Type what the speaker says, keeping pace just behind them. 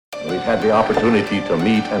We've had the opportunity to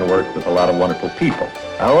meet and work with a lot of wonderful people.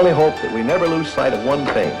 I only hope that we never lose sight of one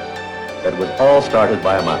thing, that was all started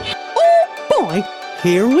by a mouse. Oh, boy,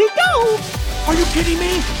 here we go. Are you kidding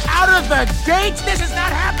me? Out of the gates? This is not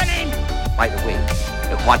happening! By the way,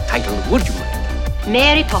 what title would you like?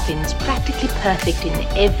 Mary Poppins, practically perfect in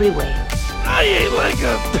every way. I ate like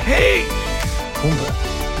a pig!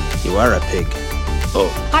 Pumbaa, you are a pig. Oh.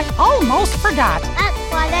 I almost forgot.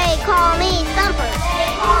 That's why they call me Thumper.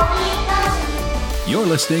 They call me Thumper. You're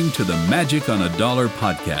listening to the Magic on a Dollar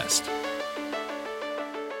podcast.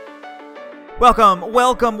 Welcome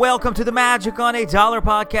to the Magic on a Dollar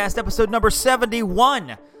podcast, episode number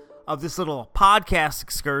 71 of this little podcast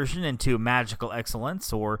excursion into magical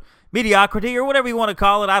excellence or mediocrity or whatever you want to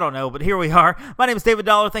call it. I don't know, but here we are. My name is David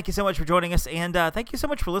Dollar. Thank you so much for joining us, and thank you so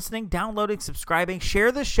much for listening, downloading, subscribing. Share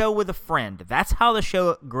the show with a friend. That's how the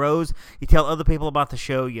show grows. You tell other people about the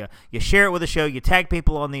show. You share it with the show. You tag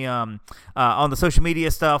people on the social media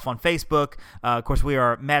stuff on Facebook. Of course, we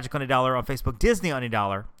are Magic on a Dollar on Facebook, Disney on a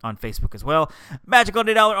Dollar on Facebook as well, Magic on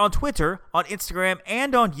a Dollar on Twitter, on Instagram,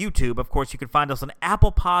 and on YouTube. Of course, you can find us on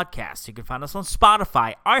Apple Podcasts. You can find us on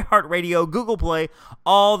Spotify, iHeartRadio, Google Play,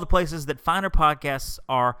 all the places that finer podcasts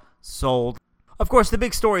are sold. Of course, the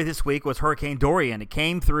big story this week was Hurricane Dorian. It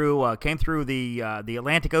came through the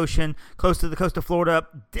Atlantic Ocean, close to the coast of Florida,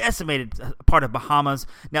 decimated part of Bahamas.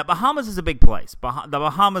 Now, Bahamas is a big place. The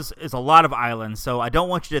Bahamas is a lot of islands, so I don't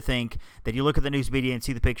want you to think that you look at the news media and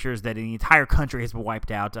see the pictures that the entire country has been wiped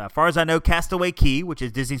out. As far as I know, Castaway Cay, which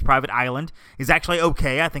is Disney's private island, is actually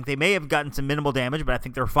okay. I think they may have gotten some minimal damage, but I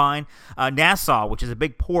think they're fine. Nassau, which is a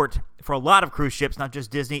big port for a lot of cruise ships, not just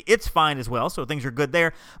Disney, it's fine as well, so things are good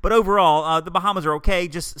there. But overall, the Bahamas are okay.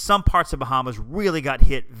 Just some parts of Bahamas really got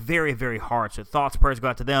hit very, very hard. So thoughts, prayers go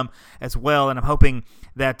out to them as well, and I'm hoping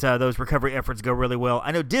that those recovery efforts go really well.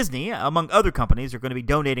 I know Disney, among other companies, are going to be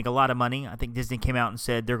donating a lot of money. I think Disney came out and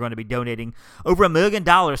said they're going to be donating over $1 million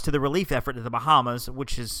to the relief effort in the Bahamas,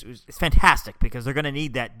 which is fantastic because they're going to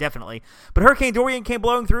need that definitely. But Hurricane Dorian came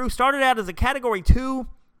blowing through, started out as a Category 2,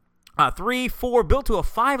 3, 4, built to a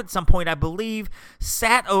 5 at some point, I believe,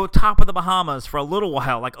 sat on top of the Bahamas for a little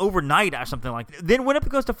while, like overnight or something like that. Then went up the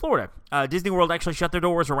coast of Florida. Disney World actually shut their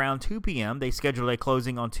doors around 2 p.m. They scheduled a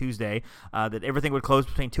closing on Tuesday that everything would close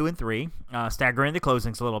between 2 and 3, staggering the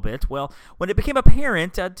closings a little bit. Well, when it became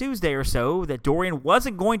apparent Tuesday or so that Dorian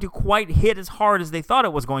wasn't going to quite hit as hard as they thought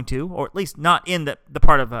it was going to, or at least not in the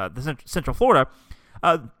part of the Central Florida,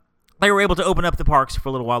 they were able to open up the parks for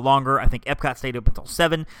a little while longer. I think Epcot stayed up until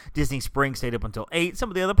 7. Disney Springs stayed up until 8. Some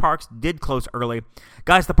of the other parks did close early.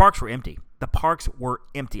 Guys, the parks were empty. The parks were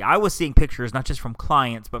empty. I was seeing pictures, not just from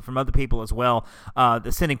clients, but from other people as well,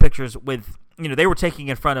 sending pictures with, they were taking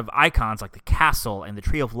in front of icons like the castle and the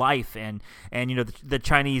Tree of Life and the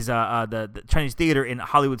Chinese the Chinese theater in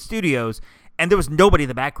Hollywood Studios. And there was nobody in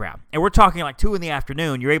the background. And we're talking like 2 in the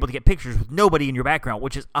afternoon. You're able to get pictures with nobody in your background,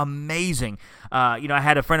 which is amazing. I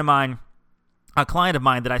had a friend of mine, a client of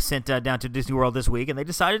mine that I sent down to Disney World this week, and they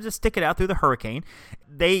decided to stick it out through the hurricane.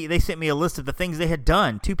 They sent me a list of the things they had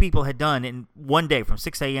done, 2 people had done in one day from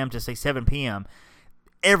 6 a.m. to, say, 7 p.m.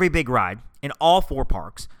 Every big ride in all 4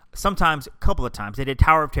 parks. Sometimes a couple of times. They did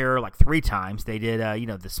Tower of Terror like 3 times. They did,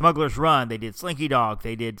 the Smuggler's Run. They did Slinky Dog.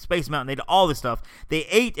 They did Space Mountain. They did all this stuff. They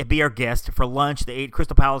ate at Be Our Guest for lunch. They ate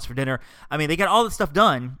Crystal Palace for dinner. I mean, they got all this stuff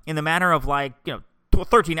done in the matter of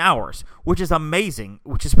 13 hours, which is amazing,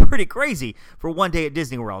 which is pretty crazy for one day at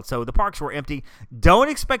Disney World. So the parks were empty. Don't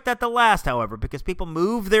expect that to last, however, because people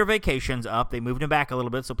moved their vacations up. They moved them back a little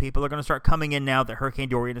bit, so people are going to start coming in now that Hurricane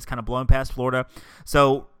Dorian has kind of blown past Florida.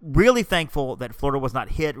 So really thankful that Florida was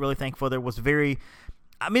not hit. Really thankful there was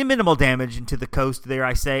minimal damage into the coast there,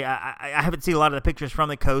 I say. I haven't seen a lot of the pictures from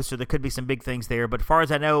the coast, so there could be some big things there. But as far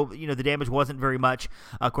as I know, the damage wasn't very much.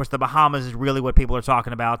 Of course, the Bahamas is really what people are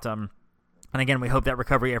talking about. And again, we hope that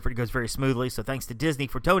recovery effort goes very smoothly. So thanks to Disney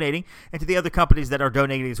for donating, and to the other companies that are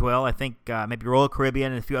donating as well. I think maybe Royal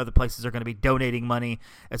Caribbean and a few other places are going to be donating money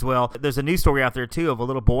as well. There's a news story out there, too, of a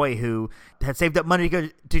little boy who had saved up money to go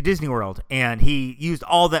to Disney World, and he used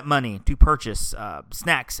all that money to purchase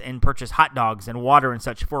snacks and purchase hot dogs and water and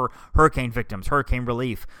such for hurricane victims, hurricane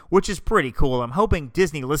relief, which is pretty cool. I'm hoping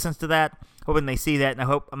Disney listens to that. Hoping they see that,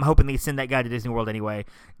 and I'm hoping they send that guy to Disney World anyway.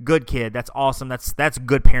 Good kid. That's awesome. That's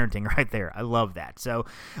good parenting right there. I love that. So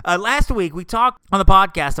last week we talked on the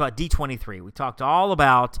podcast about D23. We talked all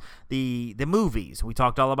about the movies. We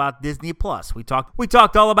talked all about Disney Plus. We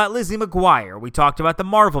talked all about Lizzie McGuire. We talked about the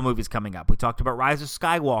Marvel movies coming up. We talked about Rise of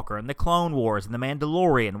Skywalker and the Clone Wars and the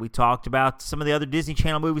Mandalorian. We talked about some of the other Disney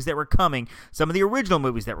Channel movies that were coming, some of the original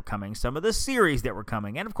movies that were coming, some of the series that were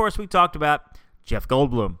coming, and of course we talked about Jeff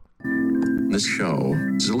Goldblum. This show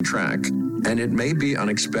is a little track, and it may be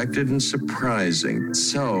unexpected and surprising.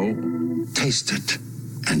 So, taste it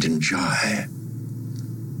and enjoy.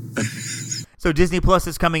 So Disney Plus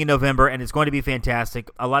is coming in November, and it's going to be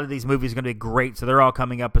fantastic. A lot of these movies are going to be great, so they're all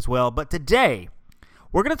coming up as well. But today,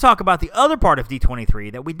 we're going to talk about the other part of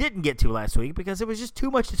D23 that we didn't get to last week because it was just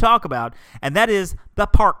too much to talk about, and that is the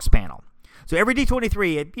parks panel. So every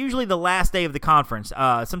D23, usually the last day of the conference,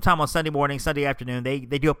 sometime on Sunday morning, Sunday afternoon, they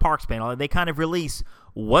do a parks panel, and they kind of release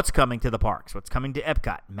what's coming to the parks, what's coming to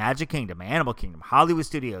Epcot, Magic Kingdom, Animal Kingdom, Hollywood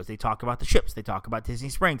Studios. They talk about the ships. They talk about Disney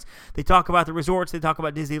Springs. They talk about the resorts. They talk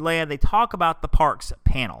about Disneyland. They talk about the parks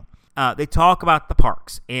panel. They talk about the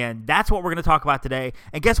parks, and that's what we're going to talk about today.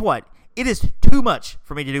 And guess what? It is too much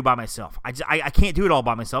for me to do by myself. I can't do it all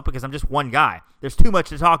by myself because I'm just one guy. There's too much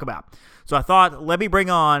to talk about. So I thought, let me bring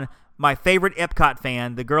on my favorite Epcot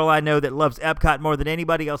fan, the girl I know that loves Epcot more than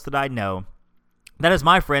anybody else that I know. That is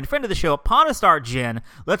my friend of the show, Star Jenn.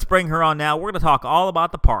 Let's bring her on now. We're going to talk all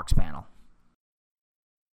about the parks panel.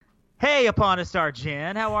 Hey, Star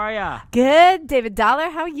Jenn. How are ya? Good, David Dollar.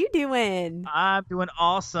 How are you doing? I'm doing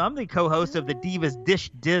awesome. The co-host of the Divas Dish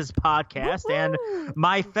Diz podcast and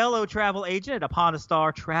my fellow travel agent at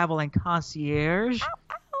Star Travel and Concierge.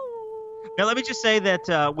 Now, let me just say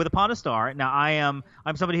that with Star, now I'm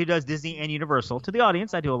somebody who does Disney and Universal. To the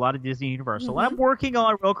audience, I do a lot of Disney and Universal. And I'm working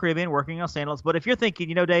on Royal Caribbean, working on Sandals. But if you're thinking,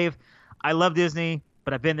 Dave, I love Disney,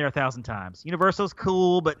 but I've been there 1,000 times. Universal's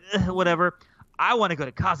cool, but whatever. I want to go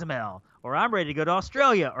to Cozumel, or I'm ready to go to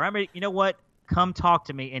Australia, or I'm ready. You know what? Come talk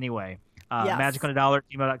to me anyway. Yes.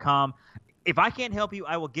 magiconadollar@gmail.com. If I can't help you,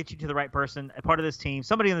 I will get you to the right person, a part of this team,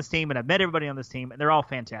 somebody on this team, and I've met everybody on this team, and they're all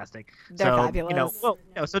fantastic. They're fabulous.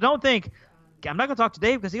 So don't think, I'm not going to talk to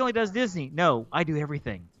Dave because he only does Disney. No, I do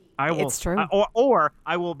everything. I will. It's true. Or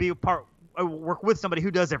I will be I will work with somebody who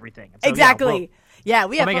does everything. So, exactly. We have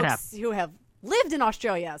we'll folks who have lived in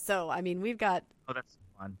Australia, so I mean, we've got. Oh, that's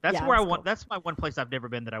fun. That's where I want. Cool. That's my one place I've never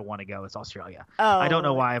been that I want to go. Is Australia. Oh, I don't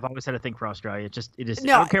know why. I've always had a thing for Australia.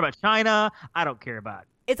 No, I don't care about China. I don't care about.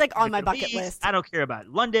 It's like on my bucket list. I don't care about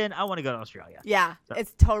London. I want to go to Australia. Yeah, so.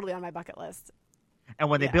 It's totally on my bucket list. And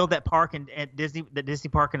when they build that park at Disney, the Disney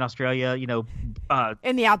park in Australia,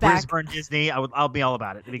 in the outback, Brisbane Disney, I'll be all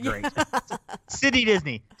about it. It'd be great. Sydney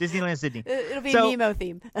Disney, Disneyland Sydney. It'll be Nemo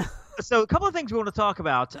theme. So a couple of things we want to talk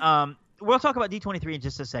about. We'll talk about D23 in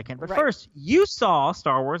just a second. But first, you saw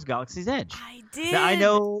Star Wars Galaxy's Edge. I did. Now, I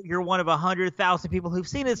know you're one of 100,000 people who've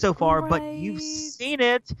seen it so far, but you've seen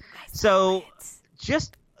it. So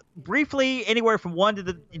just briefly, anywhere from 1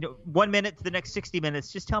 minute to the next 60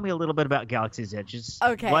 minutes, just tell me a little bit about Galaxy's Edge.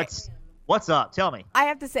 Okay. What's up? Tell me. I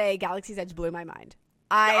have to say, Galaxy's Edge blew my mind.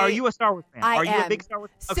 Are you a Star Wars fan? Are you a big Star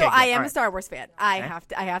Wars fan? So I am a Star Wars fan. I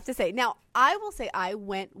have to say. Now, I will say I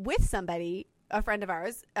went with somebody, a friend of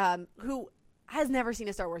ours, who has never seen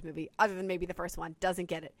a Star Wars movie other than maybe the first one, doesn't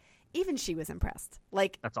get it. Even she was impressed.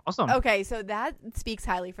 That's awesome. Okay, so that speaks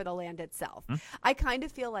highly for the land itself. I kind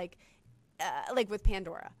of feel like with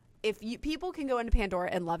Pandora, if people can go into Pandora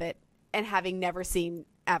and love it, and having never seen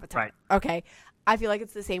Avatar, okay, I feel like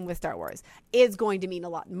it's the same with Star Wars. It's going to mean a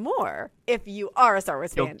lot more if you are a Star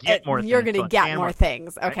Wars fan. You're going to get more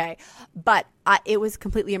things, okay? But it was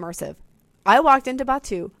completely immersive. I walked into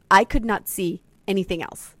Batuu. I could not see anything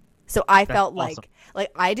else. So I felt like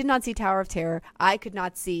I did not see Tower of Terror. I could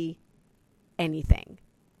not see anything,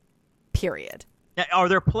 period. Now, are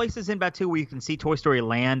there places in Batuu where you can see Toy Story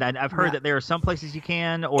Land? I've heard that there are some places you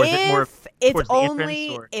can, or is it more towards the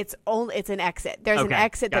entrance? It's an exit. There's an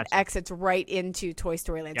exit that exits right into Toy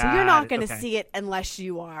Story Land. So you're not going to see it unless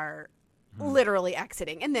you are literally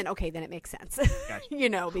exiting. And then, then it makes sense.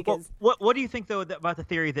 Gotcha. Because... What do you think, though, about the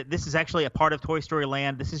theory that this is actually a part of Toy Story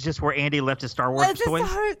Land? This is just where Andy left his Star Wars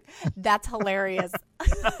toys? That's hilarious.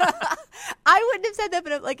 I wouldn't have said that,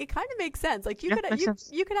 but it kind of makes sense.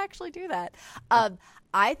 You could actually do that.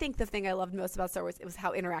 I think the thing I loved most about Star Wars was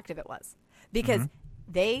how interactive it was, because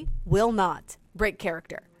they will not break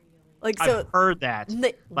character. I've heard that. Even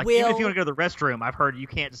if you want to go to the restroom, I've heard you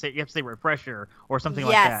can't say, you have to say refresher or something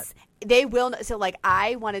like that. Yes, they will. So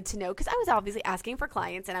I wanted to know, because I was obviously asking for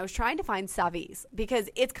clients and I was trying to find Savis, because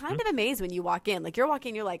it's kind of a maze when you walk in. You're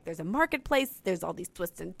walking, you're like, there's a marketplace, there's all these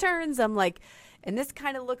twists and turns. I'm like, and this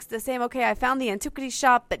kind of looks the same. Okay, I found the antiquity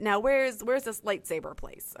shop, but now where's this lightsaber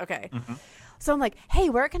place? Okay. So I'm like, hey,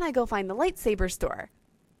 where can I go find the lightsaber store?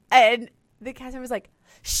 And the customer was like,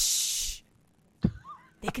 shh.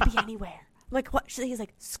 They could be anywhere. I'm like, what? He's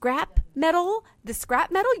like, scrap metal? The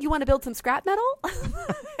scrap metal? You want to build some scrap metal?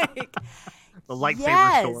 The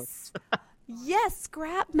lightsaber store. Yes,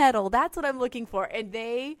 scrap metal. That's what I'm looking for. And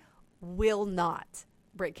they will not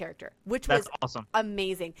break character, which That's was awesome.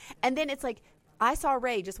 Amazing. And then it's like, I saw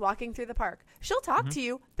Rey just walking through the park. She'll talk to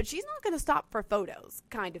you, but she's not going to stop for photos,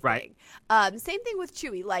 kind of thing. Same thing with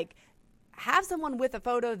Chewie. Like, have someone with a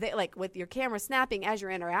photo, like with your camera snapping as you're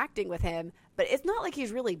interacting with him, but it's not like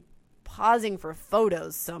he's really pausing for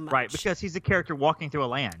photos so much. Right, because he's a character walking through a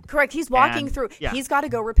land. Correct. He's walking through. Yeah. He's got to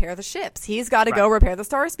go repair the ships. He's got to go repair the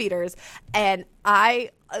Star Speeders. And my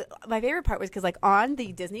favorite part was because like on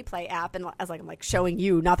the Disney Play app, and as like I'm like showing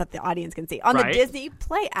you, not that the audience can see, on the Disney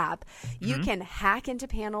Play app, you can hack into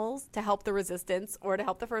panels to help the Resistance or to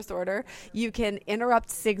help the First Order. You can interrupt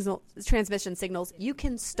transmission signals. You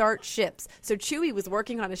can start ships. So Chewie was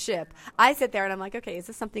working on a ship. I sit there and I'm like, okay, is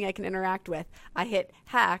this something I can interact with? I hit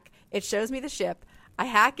hack. It shows me the ship. I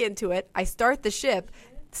hack into it. I start the ship.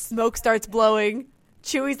 Smoke starts blowing.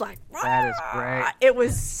 Chewie's like, Rah! That is great. It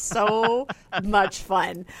was so much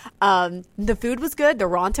fun. The food was good. The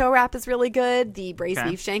Ronto wrap is really good. The braised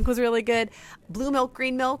beef shank was really good. Blue milk,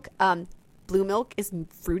 green milk. Blue milk is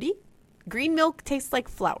fruity. Green milk tastes like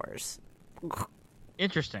flowers.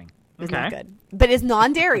 Interesting. It's not good, but it's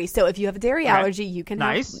non-dairy. So if you have a dairy allergy, you can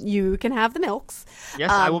have the milks. Yes,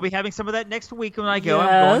 I will be having some of that next week when I go. I'm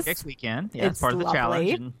going next weekend. Yeah, it's part of the challenge,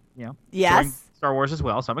 and during Star Wars as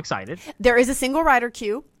well. So I'm excited. There is a single rider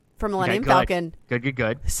queue for Millennium Falcon.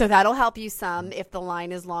 Good. So that'll help you some if the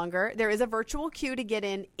line is longer. There is a virtual queue to get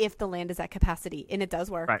in if the land is at capacity, and it does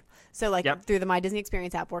work. Right. So through the My Disney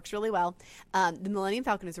Experience app works really well. The Millennium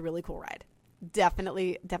Falcon is a really cool ride.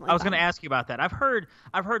 Definitely. I was going to ask you about that. I've heard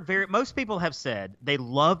most people have said they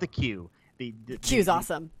love the queue. The queue's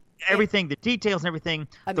awesome. Everything, the details and everything.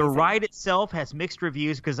 Amazing. The ride itself has mixed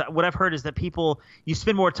reviews because what I've heard is that you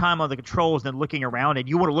spend more time on the controls than looking around, and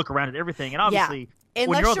you want to look around at everything. And obviously,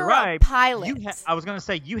 when you're on the ride, a pilot, I was going to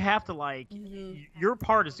say you have to your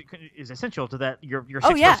part is essential to that. Your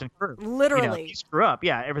 6-person crew. Literally, if you screw up,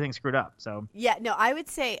 everything's screwed up. So I would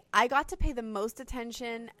say I got to pay the most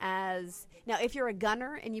attention as. Now, if you're a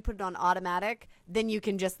gunner and you put it on automatic, then you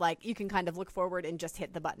can just you can kind of look forward and just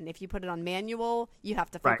hit the button. If you put it on manual, you have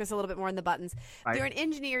to focus a little bit more on the buttons. If you're an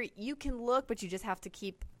engineer, you can look, but you just have to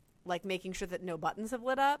keep making sure that no buttons have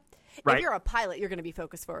lit up. If you're a pilot, you're going to be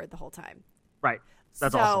focused forward the whole time. Right.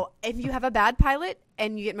 That's awesome. So if you have a bad pilot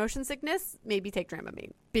and you get motion sickness, maybe take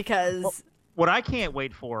Dramamine because. Well, what I can't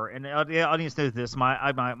wait for, and the audience knows this,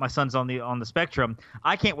 my son's on the spectrum.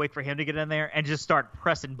 I can't wait for him to get in there and just start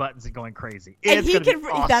pressing buttons and going crazy. That's going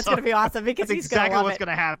to be awesome because that's exactly what's going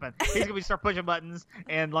to happen. He's going to start pushing buttons,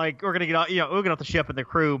 and we're going to get we'll get off the ship, and the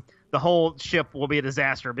crew, the whole ship will be a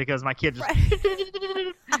disaster because my kid just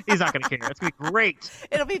he's not going to care. It's going to be great.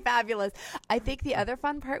 It'll be fabulous. I think the other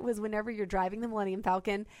fun part was whenever you're driving the Millennium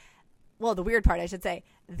Falcon. Well, the weird part, I should say,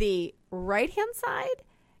 the right-hand side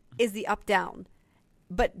is the up-down,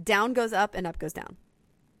 but down goes up and up goes down.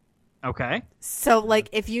 Okay. So,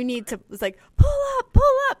 if you need to, it's pull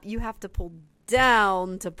up, you have to pull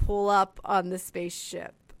down to pull up on the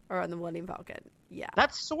spaceship or on the Millennium Falcon. Yeah.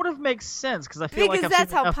 That sort of makes sense because I feel like I've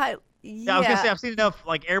that's seen how enough, pilot. Yeah, I was going to say I've seen enough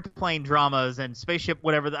airplane dramas and spaceship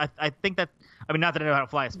whatever. I think that not that I know how to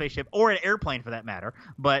fly a spaceship or an airplane for that matter,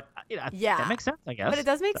 but that makes sense, I guess. But it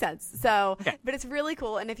does make sense. So, but it's really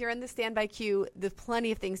cool. And if you're in the standby queue, there's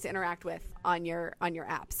plenty of things to interact with on your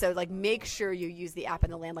app. So make sure you use the app in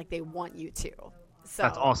the land like they want you to. So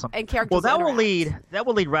that's awesome. And characters. Well, that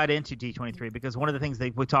will lead right into D23 because one of the things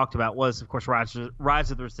we talked about was, of course, Rise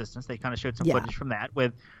of the Resistance. They kind of showed some footage from that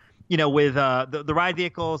with the ride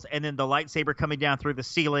vehicles and then the lightsaber coming down through the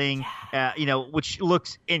ceiling, which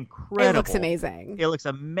looks incredible. It looks amazing. It looks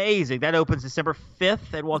amazing. That opens December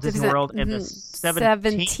 5th at Walt Disney World and the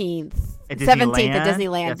 17th at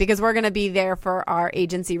Disneyland because we're going to be there for our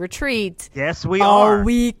agency retreat. Yes, we are. A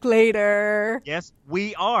week later. Yes,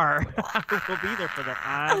 we are. We'll be there for that.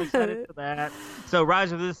 I'm excited for that. So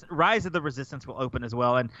Rise of the Resistance will open as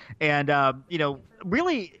well. And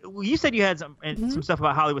really, you said you had some stuff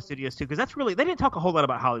about Hollywood Studios too, because that's really, they didn't talk a whole lot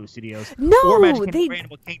about Hollywood Studios. No, or Magic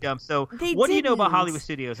Animal Kingdom. So what do you know about Hollywood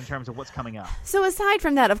Studios in terms of what's coming up? So aside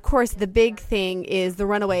from that, of course, the big thing is the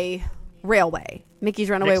Runaway Railway,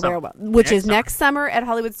 Mickey's Runaway Railway, which is next summer at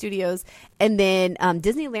Hollywood Studios, and then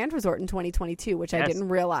Disneyland Resort in 2022, which I didn't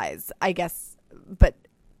realize, I guess, but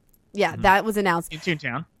yeah, that was announced. In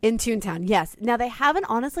Toontown. In Toontown, yes. Now, they haven't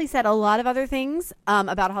honestly said a lot of other things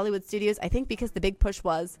about Hollywood Studios, I think because the big push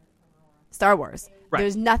was Star Wars. Right.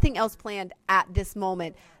 There's nothing else planned at this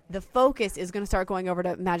moment. The focus is going to start going over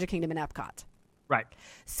to Magic Kingdom and Epcot. Right.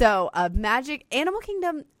 So, Animal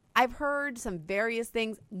Kingdom, I've heard some various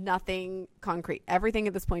things, nothing concrete. Everything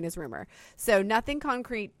at this point is rumor. So, nothing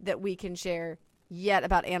concrete that we can share yet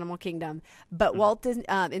about Animal Kingdom, but Walt Disney,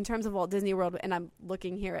 in terms of Walt Disney World, and I'm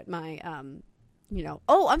looking here at my,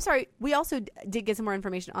 oh, I'm sorry. We also did get some more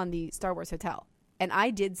information on the Star Wars Hotel, and I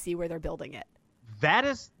did see where they're building it.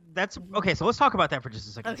 That's okay. So let's talk about that for just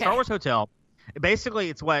a second. Okay. Star Wars Hotel, basically,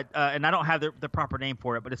 it's what, and I don't have the proper name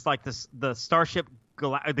for it, but it's like the Starship,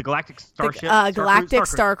 the Galactic Starship, Galactic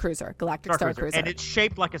Star Cruiser, Galactic Star Cruiser, and it's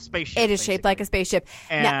shaped like a spaceship. It is shaped like a spaceship,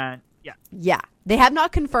 and yeah. They have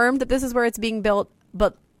not confirmed that this is where it's being built,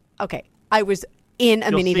 but okay, I was in a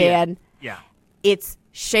minivan. Yeah, it's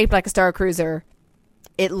shaped like a Star Cruiser.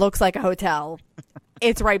 It looks like a hotel.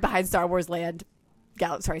 It's right behind Star Wars Land.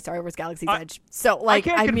 Star Wars Galaxy's Edge. So, like,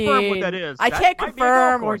 I can't confirm what that is. I can't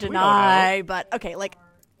confirm or course. deny, but okay, like,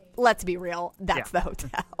 let's be real. That's the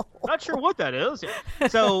hotel. Not sure what that is.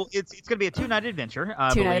 So it's going to be a 2-night adventure,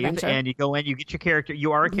 I believe. And you go in, you get your character.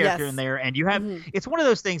 You are a character in there, and you have. It's one of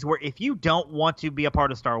those things where if you don't want to be a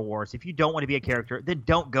part of Star Wars, if you don't want to be a character, then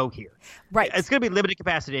don't go here. Right. It's going to be limited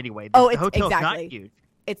capacity anyway. The hotel's exactly. not huge.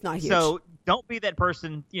 It's not huge. So don't be that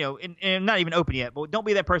person, and not even open yet, but don't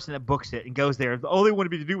be that person that books it and goes there. All they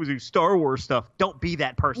wanted me to do was do Star Wars stuff. Don't be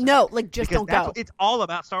that person. No, like, just don't go. It's all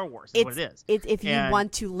about Star Wars is what it is. It's if you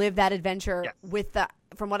want to live that adventure with the,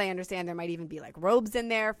 from what I understand, there might even be like robes in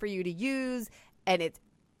there for you to use, and it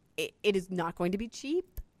is not going to be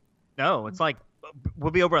cheap. No, it's like will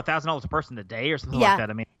be over $1,000 a person a day or something like that.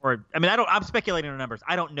 I'm speculating on numbers.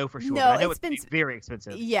 I don't know for sure. No, but I know it's very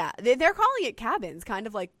expensive. Yeah, they're calling it cabins, kind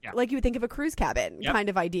of like you would think of a cruise cabin kind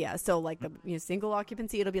of idea. So like the single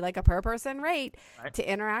occupancy, it'll be like a per person rate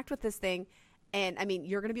to interact with this thing, and I mean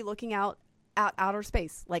you're going to be looking out outer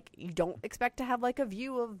space. Like you don't expect to have like a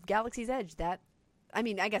view of Galaxy's Edge. I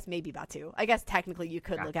guess maybe Batu. I guess technically you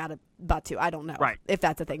could look out of Batu. I don't know if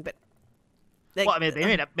that's a thing, but. They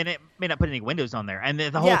may not put any windows on there, and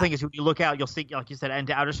the whole thing is when you look out, you'll see, like you said,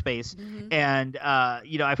 into outer space. And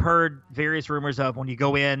I've heard various rumors of when you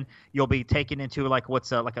go in, you'll be taken into like what's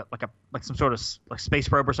like some sort of like space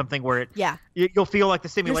probe or something where you'll feel like the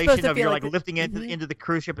simulation of you're lifting into the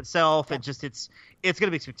cruise ship itself, and just it's going to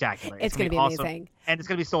be spectacular. It's going to be awesome. Amazing, and it's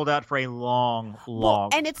going to be sold out for a long.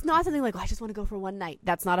 And it's not something like I just want to go for one night.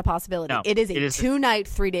 That's not a possibility. No, it is a 2-night,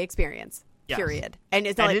 3-day experience. Yes. Period. And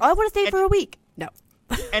it's not like, I want to stay for a week. No.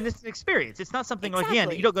 And it's an experience. It's not something like,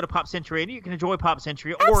 again, you don't go to Pop Century, and you can enjoy Pop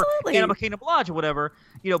Century or Animal Kingdom Lodge or whatever,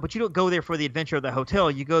 but you don't go there for the adventure of the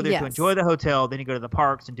hotel. You go there to enjoy the hotel, then you go to the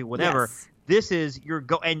parks and do whatever. Yes. This is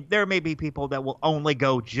and there may be people that will only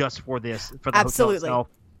go just for the hotel itself,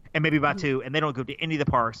 and maybe Batu, and they don't go to any of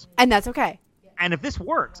the parks. And that's okay. And if this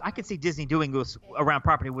works, I could see Disney doing this around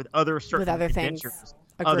property with other adventures. Things.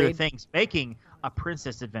 Other things, making a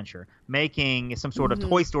princess adventure, making some sort of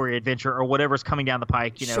Toy Story adventure or whatever's coming down the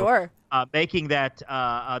pike, making that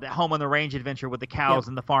Home on the Range adventure with the cows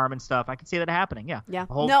and the farm and stuff. I can see that happening. Yeah.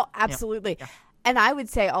 Absolutely. Yeah. And I would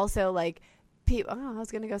say also like people, I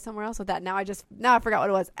was going to go somewhere else with that. Now I forgot what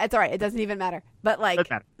it was. It's all right. It doesn't even matter. But like,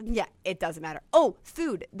 it doesn't matter. Oh,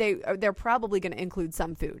 food. They're probably going to include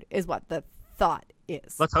some food is what the thought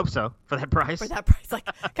is. Let's hope so for that price. Like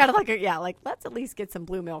kind of like let's at least get some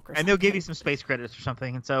blue milk or something. And they'll give you some space credits or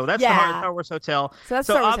something. And so that's the Star Wars Hotel.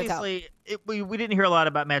 So obviously we didn't hear a lot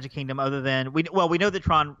about Magic Kingdom other than we know that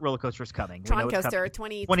Tron roller coaster is coming. Tron Coaster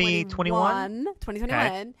 2021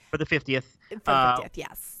 okay. For the 50th. For the 50th,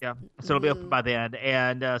 yes. Yeah. So it'll be open by then,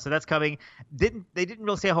 and so that's coming. They didn't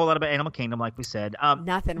really say a whole lot about Animal Kingdom, like we said.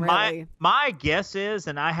 Nothing really. My guess is,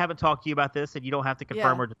 and I haven't talked to you about this, and you don't have to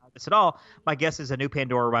confirm or deny this at all. My guess is a new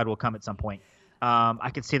Pandora ride will come at some point.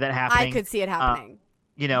 I could see that happening. I could see it happening.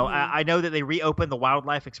 I know that they reopened the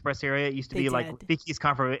Wildlife Express area. It used to be like Vicky's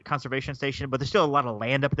Conservation Station, but there's still a lot of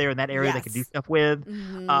land up there in that area they could do stuff with.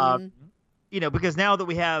 Because now that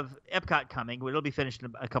we have Epcot coming, it'll be finished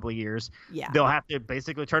in a couple of years. Yeah. They'll have to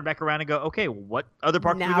basically turn back around and go, okay, what other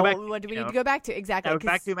park do we go back to? What do we need to go back to? Exactly.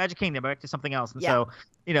 Back to Magic Kingdom, back to something else. And so,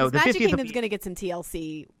 the Magic Kingdom's going to get some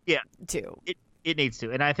TLC too. It needs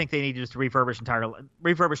to. And I think they need to just refurbish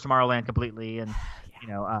Tomorrowland completely. And,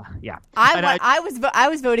 I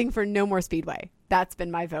was voting for no more Speedway. That's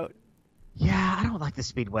been my vote. Yeah, I don't like the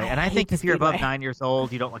Speedway. And I think if you're above 9 years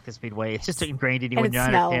old, you don't like the Speedway. It's just ingrained in you when you're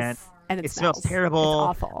under 10. And it smells terrible.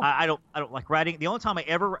 It's awful. I don't like riding. The only time I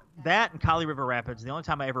ever and Kali River Rapids. The only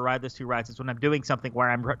time I ever ride those two rides is when I'm doing something where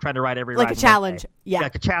I'm trying to ride every ride. Like a challenge. Yeah,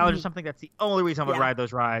 like a challenge or something. That's the only reason I would ride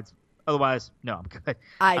those rides. Otherwise, no, I'm good.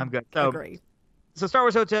 I'm good. I agree. So Star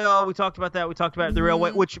Wars Hotel, we talked about that. We talked about the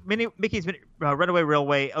railway, which Mickey's Runaway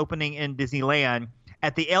Railway opening in Disneyland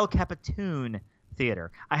at the El Capitan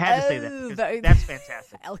Theater. I had to say that because that's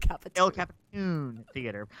fantastic. El Capitan. El Capitan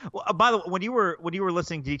Theater. Well, by the way, when you were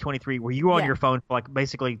listening to D23, were you on your phone for like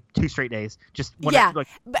basically 2 straight days? Just but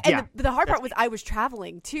the hard part was I was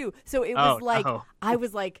traveling too, so it was I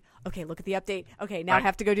was like, okay, look at the update. Okay, now I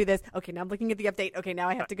have to go do this. Okay, now I'm looking at the update. Okay, now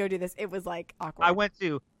I have to go do this. It was like awkward.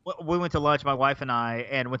 We went to lunch, my wife and I,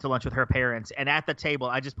 and went to lunch with her parents. And at the table,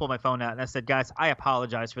 I just pulled my phone out and I said, guys, I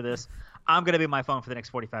apologize for this. I'm going to be on my phone for the next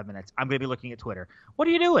 45 minutes. I'm going to be looking at Twitter. What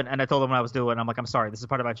are you doing? And I told them what I was doing. I'm like, I'm sorry. This is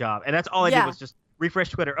part of my job. And that's all I did was just refresh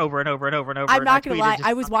Twitter over and over and over and over. I'm not going to lie.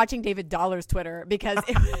 I was watching David Dollar's Twitter because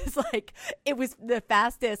it was like, it was the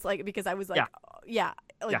fastest, like, because I was like,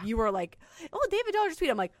 you were like, oh, David Dollar's tweet.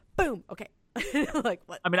 I'm like, boom. Okay. Like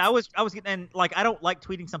what? I mean, I was getting, and like I don't like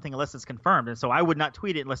tweeting something unless it's confirmed, and so I would not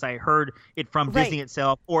tweet it unless I heard it from Disney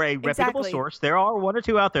itself or a reputable source. There are 1 or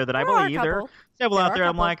 2 out there that I believe. There are several out there.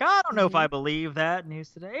 I'm like, I don't know if I believe that news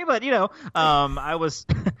today, but I was, I was just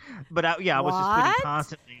tweeting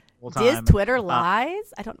constantly. Diz Twitter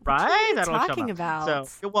lies? I don't. What are you talking about?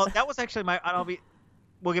 So, well, that was actually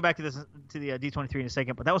we'll get back to this to the D23 in a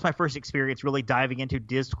second, but that was my first experience really diving into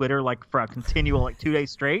Diz Twitter like for a continual 2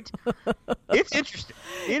 days straight. It's interesting.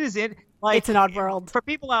 It is it's an odd world for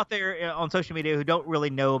people out there on social media who don't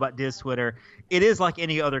really know about Diz Twitter. It is like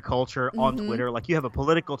any other culture on Twitter. Like you have a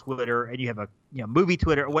political Twitter and you have a movie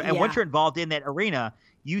Twitter, and once you're involved in that arena,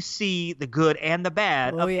 you see the good and the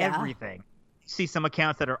bad of everything. You see some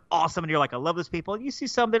accounts that are awesome, and you're like, I love those people. And you see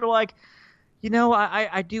some that are like,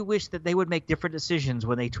 I do wish that they would make different decisions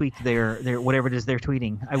when they tweet their whatever it is they're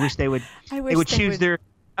tweeting. I wish they would. I would choose their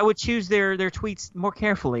tweets more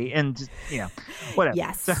carefully, and whatever.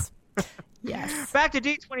 Yes. So, yes. Back to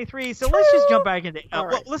D23. So let's just jump back into.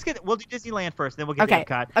 We'll do Disneyland first, then we'll get to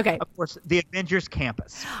Epcot. Okay. Of course, the Avengers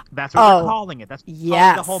Campus. That's what we're calling it. That's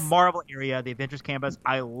the whole Marvel area, the Avengers Campus.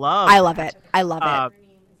 I love it. I love it.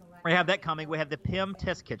 We have that coming. We have the Pym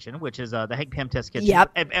Test Kitchen, which is the Hank Pym Test Kitchen.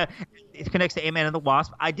 Yep. It connects to Ant-Man and the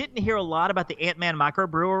Wasp. I didn't hear a lot about the Ant-Man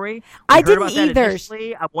microbrewery. I didn't either.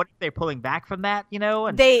 Initially. I wonder if they're pulling back from that,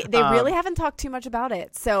 And, they really haven't talked too much about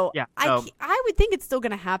it. So yeah, I would think it's still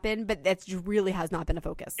going to happen, but that really has not been a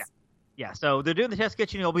focus. Yeah. So they're doing the Test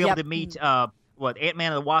Kitchen. You'll be able to meet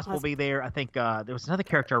Ant-Man and the Wasp will be there. I think there was another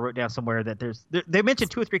character I wrote down somewhere that they mentioned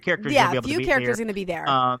 2 or 3 characters. Yeah, a few characters going to be there.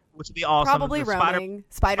 Which would be awesome. Probably roaming.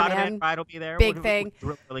 Spider-Man ride will be there. Big thing.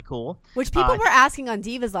 Really cool. Which people were asking on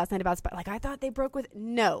Divas last night about. Like, I thought they broke with.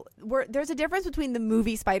 No, there's a difference between the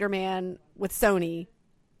movie Spider-Man with Sony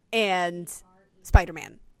and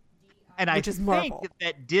Spider-Man. And I think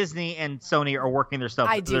that Disney and Sony are working their stuff.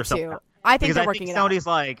 I do too. Out. I think they're working it out. Sony's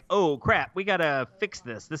like, oh crap, we gotta fix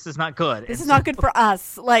this. This is not good. This is not good for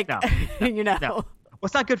us. Like, no. No. Well,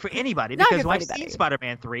 it's not good for anybody because I've seen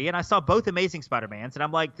Spider-Man 3 and I saw both Amazing Spider-Mans and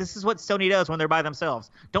I'm like, this is what Sony does when they're by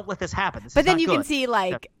themselves. Don't let this happen. But then you can see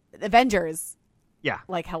like Avengers. Yeah.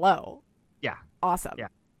 Like, hello. Yeah. Awesome. Yeah.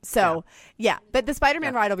 So but the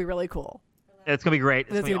Spider-Man ride will be really cool. It's gonna be great.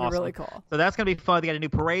 It's gonna be awesome. Really cool. So that's gonna be fun. They got a new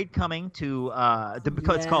parade coming to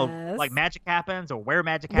it's called like Magic Happens or Where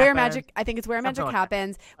Magic Happens. I think it's Where Magic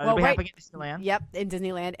Happens. It'll be happening in Disneyland. Yep, in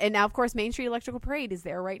Disneyland. And now, of course, Main Street Electrical Parade is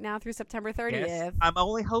there right now through September 30th. Yes. I'm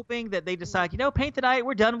only hoping that they decide, paint the night.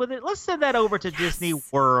 We're done with it. Let's send that over to Disney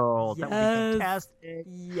World. That would be fantastic.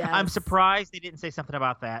 Yes. I'm surprised they didn't say something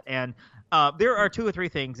about that. And there are 2 or 3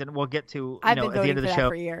 things, and we'll get to at the end of the show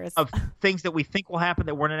for years. of things that we think will happen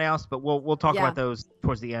that weren't announced, but we'll talk about those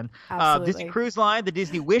towards the end. Disney Cruise Line, the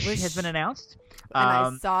Disney Wish has been announced. And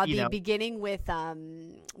I saw the beginning with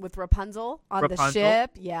Rapunzel on the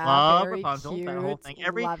ship. Yeah, love very Rapunzel. Cute. That whole thing.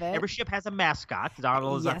 Every ship has a mascot.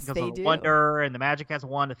 Donald is they do. Wonder, and the Magic has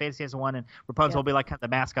one, the Fantasy has one, and Rapunzel will be like kind of the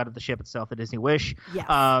mascot of the ship itself, the Disney Wish. Yes.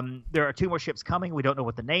 There are 2 more ships coming. We don't know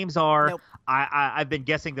what the names are. Nope. I've been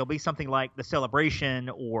guessing there'll be something like the Celebration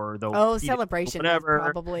or the Celebration,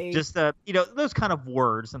 whatever. Probably just those kind of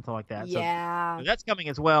words, something like that. Yeah, so that's coming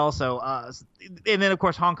as well. So and then of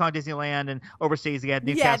course Hong Kong Disneyland and overseas they got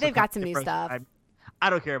Newcastle. Yeah, they've got some new stuff. I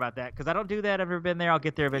don't care about that because I don't do that. I've never been there. I'll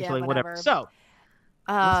get there eventually. Yeah, whatever. So.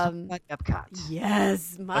 Let's talk about Epcot.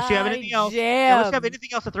 Yes, unless you have anything else. Jam. Unless you have anything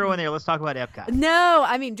else to throw in there, let's talk about Epcot. No,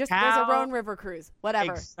 I mean, just there's a Rhone River cruise.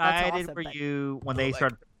 Whatever. Excited for you when they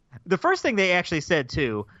started. The first thing they actually said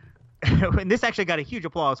too, and this actually got a huge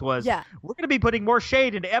applause, was we're going to be putting more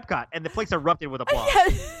shade into Epcot, and the place erupted with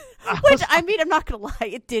applause. Which, I mean, I'm not going to lie,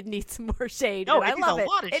 it did need some more shade. No, I love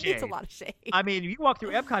it. It needs a lot of shade. I mean, you walk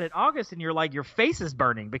through Epcot in August, and you're like, your face is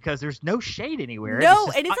burning because there's no shade anywhere.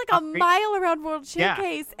 No, and it's like a mile around World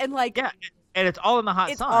Showcase, and like... Yeah, and it's all in the hot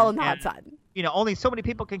sun. It's all in the hot sun. only so many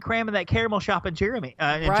people can cram in that caramel shop in Germany.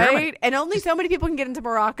 Right, and only so many people can get into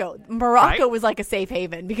Morocco. Morocco was like a safe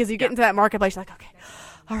haven because you get into that marketplace, you're like, okay,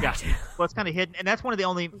 all right. Yeah. Well, it's kind of hidden, and that's one of the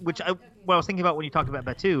only. I was thinking about when you talked about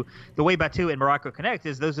Batu. The way Batu and Morocco connect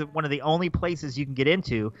is those are one of the only places you can get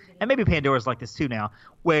into, and maybe Pandora's like this too now,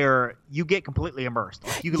 where you get completely immersed.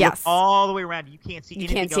 Like you can look all the way around. You can't see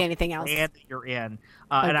anything else. And that you're in.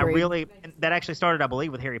 And that actually started, I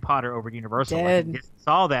believe, with Harry Potter over at Universal. They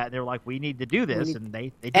saw that and they were like, we need to do this, and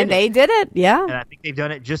they did it. And they did it, yeah. And I think they've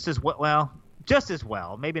done it just as well. Just as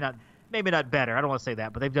well. Maybe not better. I don't want to say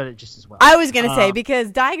that, but they've done it just as well. I was going to say,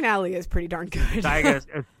 because Diagon Alley is pretty darn good. Diagon is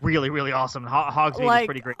really, really awesome. Hogsmeade is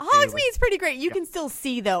pretty great. Hogsmeade's pretty great. You can still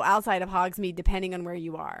see, though, outside of Hogsmeade, depending on where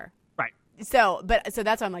you are. Right. So that's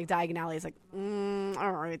why I'm like, Diagon Alley is like,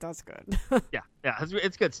 all right, that's good. Yeah,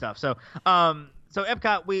 it's good stuff. So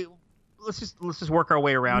Epcot, let's just work our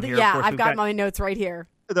way around here. Yeah, I've got my notes right here.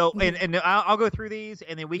 Though, and I'll go through these,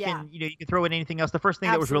 and then we can, you can throw in anything else. The first thing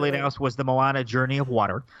that was really announced was the Moana Journey of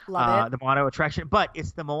Water, the Moana attraction, but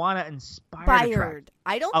it's the Moana inspired attraction.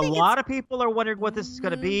 I don't. A lot of people are wondering what this is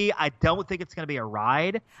going to be. I don't think it's going to be a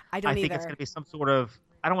ride. I think it's going to be some sort of,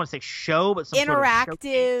 I don't want to say show, but some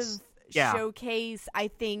interactive sort of showcase. I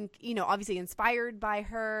think obviously inspired by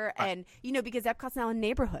her, and because Epcot's now in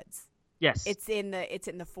neighborhoods. Yes, it's in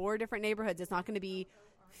the 4 different neighborhoods. It's not going to be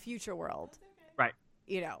Future World. Right.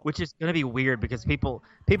 Which is going to be weird because people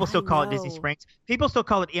still call it Disney Springs. People still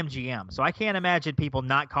call it MGM. So I can't imagine people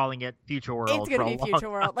not calling it Future World. It's going to be Future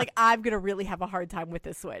World. Like, I'm going to really have a hard time with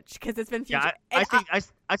this switch because it's been Future. Yeah,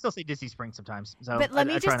 I still say Disney Springs sometimes. So but let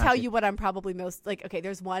me just tell you what I'm probably most like. Okay,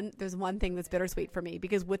 there's one thing that's bittersweet for me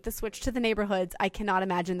because with the switch to the neighborhoods, I cannot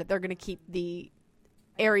imagine that they're going to keep the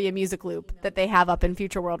area music loop that they have up in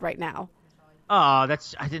Future World right now. Oh, I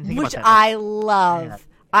didn't think about that. Which I love. Yeah.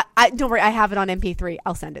 I don't worry. I have it on MP3.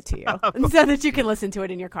 I'll send it to you so that you can listen to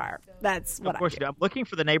it in your car. That's what I do. I'm looking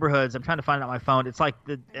for the neighborhoods. I'm trying to find it on my phone. It's like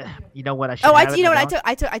you know what I should. Oh, I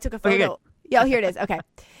took a photo. Okay, yeah, here it is. Okay,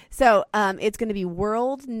 so it's going to be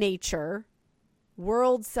World Nature,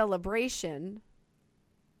 World Celebration,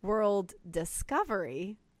 World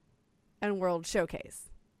Discovery, and World Showcase.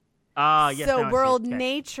 Yes. So World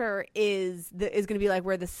Nature is going to be like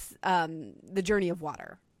where the Journey of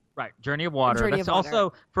Water. Right, Journey of Water. That's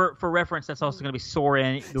also, for reference, that's also going to be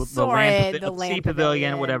Soarin', the land Sea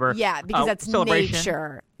Pavilion, whatever. Yeah, because that's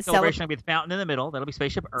nature. Celebration will be the fountain in the middle. That'll be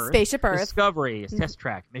Spaceship Earth. Discovery is Test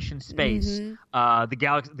Track, Mission Space, the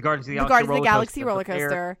Guardians of the Galaxy roller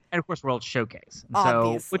coaster, and of course World Showcase.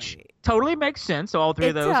 Which totally makes sense. So all three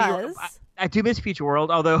of those. I do miss Future World,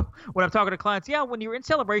 although when I'm talking to clients, when you're in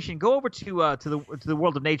Celebration, go over to the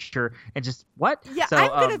World of Nature and just what? Yeah, I'm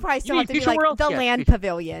going to probably still have to be like the Land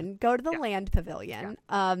Pavilion. Go to the Land Pavilion.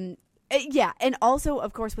 Yeah. And also,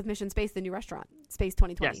 of course, with Mission Space, the new restaurant, Space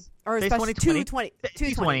 2020. Yes. Or Space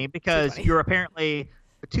 220, because you're apparently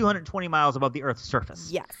 220 miles above the Earth's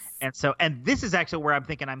surface. Yes. And this is actually where I'm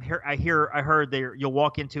thinking I heard there you'll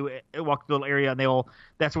walk into a little area and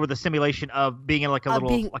that's where the simulation of being in like a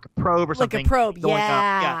like a probe or something. Like a probe,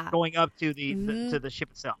 going up to the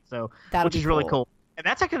ship itself. So which is really cool. And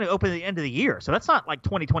that's not going to open at the end of the year. So that's not like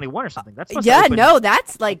 2021 or something. That's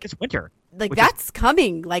that's like it's winter. Like that's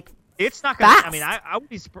coming like it's not going to I mean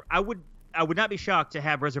I would not be shocked to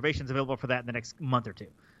have reservations available for that in the next month or two.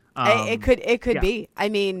 It could be. I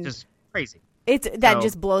mean, just crazy.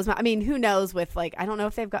 Just blows my. I mean, who knows? With like, I don't know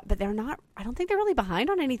if they've got, but they're not. I don't think they're really behind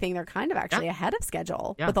on anything. They're kind of actually ahead of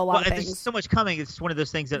schedule with a lot of things. There's so much coming. It's one of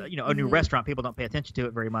those things that a new restaurant, people don't pay attention to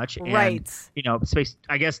it very much. And, right. Space.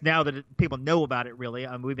 I guess now that people know about it, really,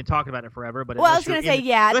 we've been talking about it forever. But I was going to say,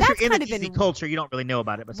 unless that's you're in kind the of Disney been culture, you don't really know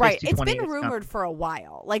about it. But right, it's been rumored for a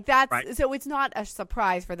while. Like that's so it's not a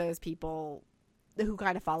surprise for those people who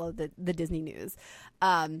kind of follow the Disney news.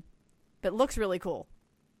 But looks really cool.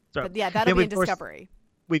 So, but that'll be in Discovery.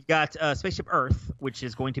 We've got Spaceship Earth, which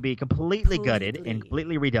is going to be completely gutted and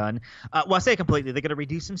completely redone. Well, I say completely. They're going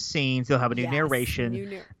to redo some scenes. They'll have a new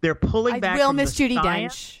narration. They're pulling back. I will miss Judi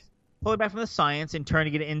Dench. Pulling back from the science and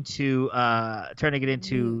turning it into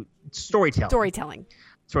storytelling.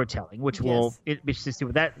 Which will be interesting to see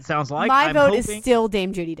what that sounds like. My vote is still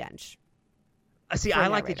Dame Judi Dench. See, I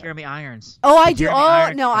like the Jeremy Irons. Oh, I do.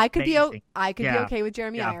 Oh, no, I could be okay with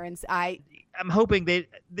Jeremy Irons. I'm hoping they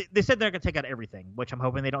said they're going to take out everything, which I'm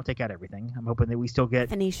hoping they don't take out everything. I'm hoping that we still get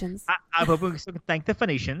Phoenicians. I'm hoping we still can thank the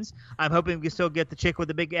Phoenicians. I'm hoping we still get the chick with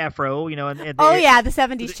the big afro, the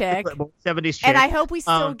 70s chick. 70s chick. And I hope we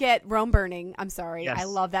still get Rome burning. I'm sorry. Yes, I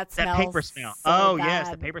love that smell. That paper smell. So yes,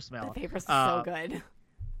 the paper smell. The paper smells so good.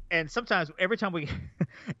 And sometimes every time we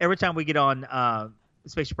get on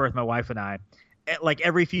Spaceship Earth, my wife and I, like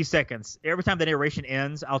every few seconds. Every time the narration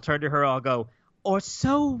ends, I'll turn to her. I'll go, or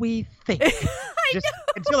so we think. Just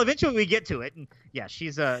until eventually we get to it. And yeah,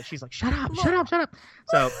 she's like, shut up.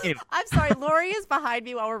 So anyway. I'm sorry, Lori is behind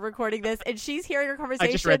me while we're recording this, and she's hearing our conversation.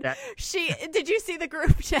 I just read that. Did you see the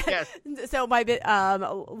group chat? Yes. So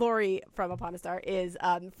Lori from Upon a Star is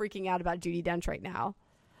freaking out about Judi Dench right now.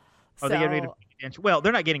 Oh, they're getting rid of Judi Dench. Well,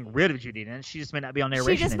 they're not getting rid of Judi Dench. She just may not be on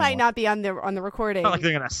narration. She just anymore. might not be on the recording. Not like they're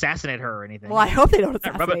going to assassinate her or anything. Well, I hope they don't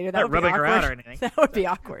assassinate her. That would be rubbing awkward. her out or anything. That would be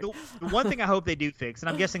awkward. The one thing I hope they do fix, and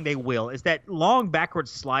I'm guessing they will, is that long backwards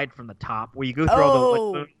slide from the top where you go through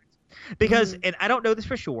all the because, and I don't know this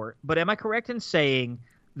for sure, but am I correct in saying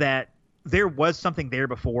that there was something there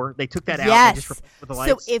before? They took that out and just replaced it with the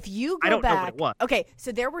lights? So if you go I don't back, know what it was. Okay,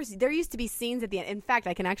 so there used to be scenes at the end. In fact,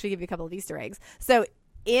 I can actually give you a couple of Easter eggs. So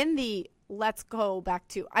in the let's go back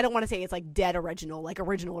to, I don't want to say it's like dead original, like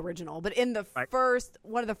original, but in the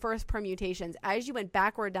one of the first permutations, as you went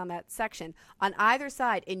backward down that section, on either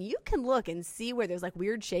side, and you can look and see where there's like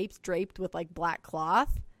weird shapes draped with like black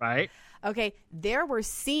cloth. Right. Okay, there were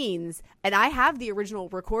scenes, and I have the original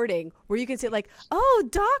recording where you can see like, oh,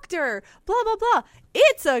 doctor, blah, blah, blah,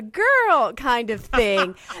 it's a girl kind of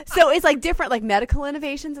thing. So it's like different like medical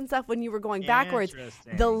innovations and stuff when you were going backwards.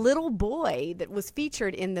 The little boy that was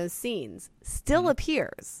featured in those scenes still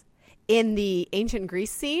appears in the ancient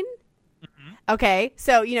Greece scene. Okay,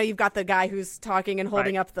 so, you've got the guy who's talking and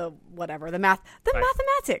holding up the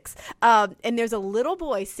mathematics. And there's a little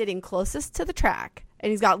boy sitting closest to the track,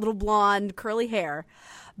 and he's got little blonde curly hair.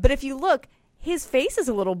 But if you look, his face is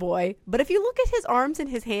a little boy. But if you look at his arms and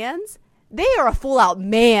his hands, they are a full-out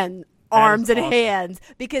man arms and hands,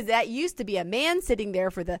 because that used to be a man sitting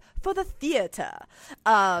there for the theater.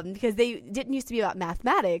 Because they didn't used to be about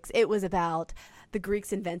mathematics. It was about the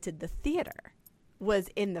Greeks invented the theater. Was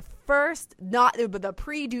in the first, not the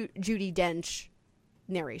pre-Judi Dench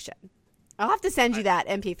narration. I'll have to send you that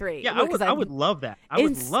MP3. Yeah, I would love that. I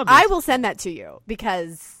would love that. I will send that to you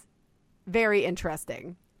because very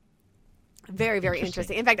interesting. Very, very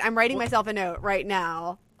interesting. In fact, I'm writing myself a note right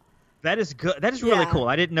now. That is good. That is really cool.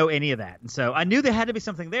 I didn't know any of that. And so I knew there had to be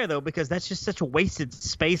something there, though, because that's just such a wasted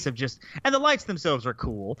space of just – and the lights themselves are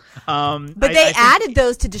cool. But they added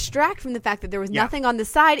those to distract from the fact that there was nothing on the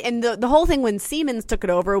side. And the whole thing when Siemens took it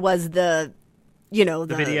over was the video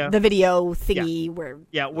thingy where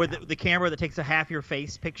 – Yeah, where the camera that takes a half your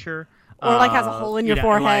face picture. Or like has a hole in your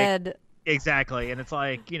forehead. Exactly, and it's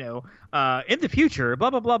like, in the future,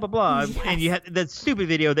 blah, blah, blah, blah, blah. Yes. And you have that stupid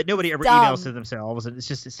video that nobody ever emails to themselves, and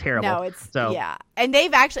it's terrible. No, and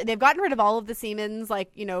they've gotten rid of all of the Siemens,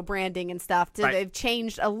 like, branding and stuff. They've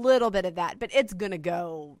changed a little bit of that, but it's going to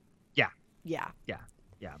go. Yeah.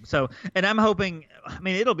 So, and I'm hoping,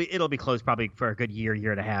 it'll be closed probably for a good year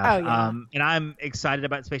and a half. Oh, yeah. And I'm excited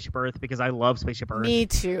about Spaceship Earth because I love Spaceship Earth. Me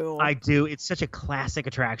too. I do. It's such a classic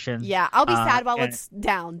attraction. Yeah, I'll be sad while it's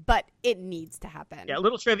down, but it needs to happen. Yeah, a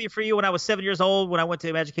little trivia for you. When I was 7 years old, when I went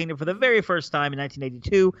to Magic Kingdom for the very first time in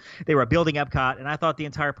 1982, they were building Epcot, and I thought the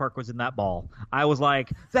entire park was in that ball. I was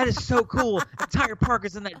like, that is so cool. The entire park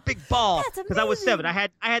is in that big ball. Because I was 7. I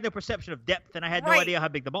had no perception of depth, and I had no idea how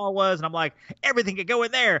big the ball was, and I'm like, everything could go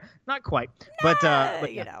in there. Not quite, but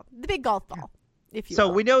the big golf ball, if you will.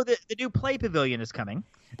 So we know that the new Play Pavilion is coming,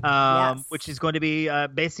 which is going to be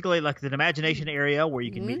basically like an imagination area where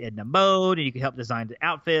you can meet Edna Mode, and you can help design the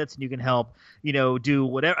outfits, and you can help, do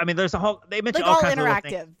whatever. There's a whole. They mentioned all kinds of little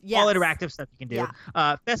things. All interactive stuff you can do.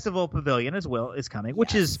 Yeah. Festival Pavilion as well is coming,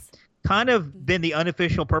 which is kind of been the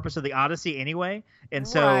unofficial purpose of the Odyssey anyway, and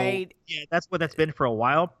so that's what that's been for a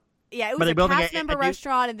while. Yeah, it was a cast member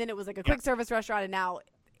restaurant, and then it was like a quick service restaurant, and now.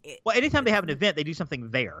 Well, anytime they have an event, they do something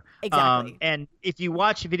there. Exactly. And if you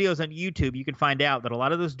watch videos on YouTube, you can find out that a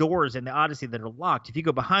lot of those doors in the Odyssey that are locked, if you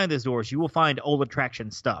go behind those doors, you will find old attraction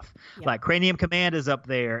stuff. Yep. Like Cranium Command is up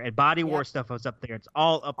there, and Body War stuff is up there. It's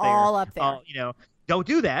all up there. All up there. Don't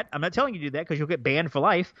do that. I'm not telling you to do that because you'll get banned for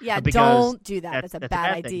life. Yeah, don't do that. That's a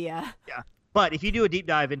bad idea. Yeah. But if you do a deep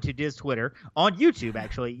dive into Diz Twitter on YouTube,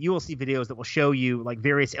 actually, you will see videos that will show you like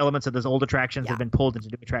various elements of those old attractions that have been pulled into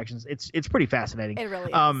new attractions. It's pretty fascinating. It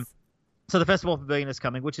really is. So the Festival Pavilion is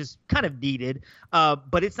coming, which is kind of needed,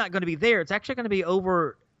 but it's not going to be there. It's actually going to be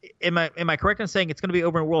over. Am I correct in saying it's going to be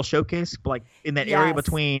over in World Showcase, like in that area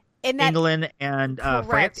between England and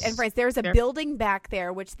France? And France. There's a building back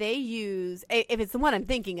there which they use. If it's the one I'm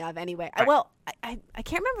thinking of, anyway. Right. I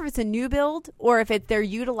can't remember if it's a new build or if they're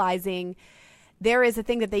utilizing. There is a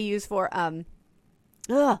thing that they use for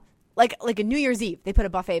like a New Year's Eve. They put a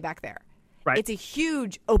buffet back there. Right. It's a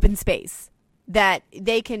huge open space that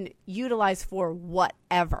they can utilize for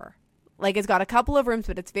whatever. Like it's got a couple of rooms,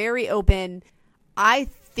 but it's very open. I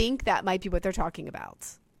think that might be what they're talking about.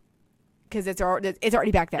 Because it's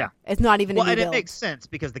already back there. Yeah. It's not even a new and build. It makes sense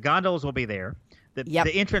because the gondolas will be there.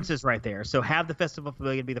 The entrance is right there. So have the Festival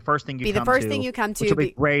Pavilion be the first thing you come to. Which will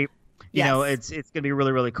be great. You know, it's going to be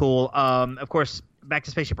really, really cool. Of course, back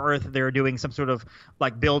to Spaceship Earth, they're doing some sort of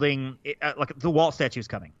like building, like the Walt statue's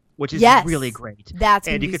coming, which is really great.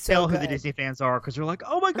 And you can tell who the Disney fans are because they're like,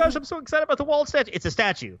 oh my gosh, I'm so excited about the Walt statue. It's a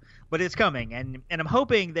statue, but it's coming, and I'm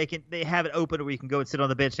hoping they have it open where you can go and sit on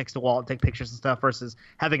the bench next to Walt and take pictures and stuff versus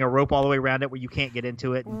having a rope all the way around it where you can't get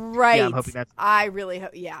into it. Right. Yeah, I'm hoping that's. I really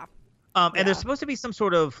hope. Yeah. And there's supposed to be some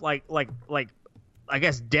sort of like I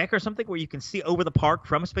guess deck or something where you can see over the park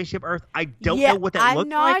from Spaceship Earth. I don't know what that looks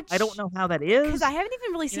like. I don't know how that is. Because I haven't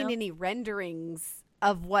even really seen any renderings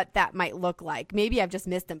of what that might look like. Maybe I've just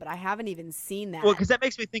missed them, but I haven't even seen that. Well, because that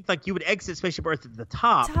makes me think like you would exit Spaceship Earth at the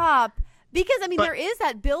top. Because I mean there is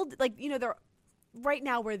that build there right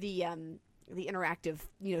now where the interactive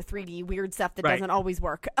 3D weird stuff that doesn't always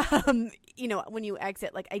work. When you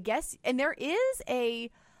exit, like I guess, and there is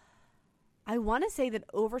I want to say that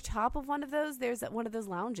over top of one of those, there's one of those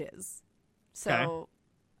lounges. So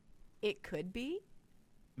it could be.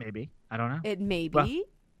 Maybe. I don't know. It may be.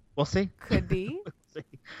 We'll see. Could be. We'll see.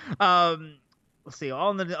 Let's see.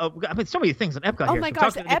 So many things on Epcot here. Oh my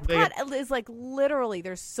gosh. Epcot is like literally,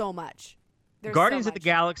 there's so much. Guardians of the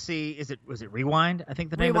Galaxy, was it Rewind? I think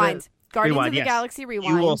the name Rewind. of it? Guardians of the Galaxy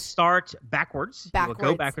Rewind. You will start backwards. You will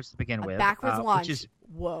go backwards to begin with. Backwards launch. Which is,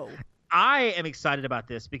 whoa. I am excited about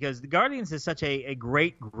this because the Guardians is such a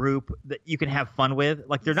great group that you can have fun with.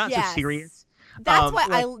 Like they're not so serious. That's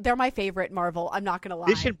why they're my favorite Marvel. I'm not gonna lie.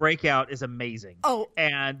 Mission Breakout is amazing. Oh,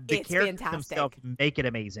 and the characters themselves make it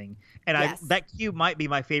amazing. And that queue might be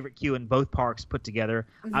my favorite queue in both parks put together.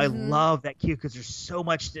 Mm-hmm. I love that queue because there's so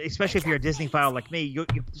much, especially if you're a Disney file like me. You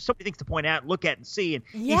there's so many things to point out, look at, and see, and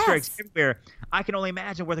Easter eggs everywhere. I can only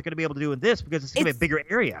imagine what they're going to be able to do in this because it's going to be a bigger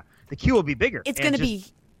area. The queue will be bigger. It's going to be.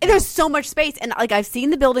 There's so much space, and like I've seen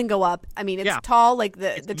the building go up. I mean, it's tall. Like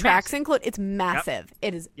the tracks include. It's massive.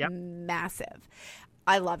 It is massive.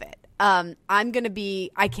 I love it. I'm gonna be.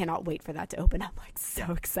 I cannot wait for that to open. I'm like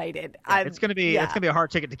so excited. It's gonna be. It's gonna be a hard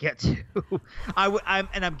ticket to get to.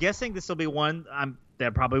 I'm guessing this will be one.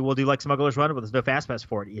 That probably will do like Smuggler's Run, but there's no fast pass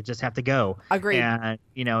for it. You just have to go. Agreed. And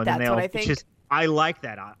that's then what I think. I like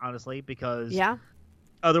that honestly because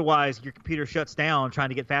otherwise, your computer shuts down trying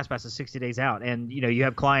to get fast passes 60 days out, and you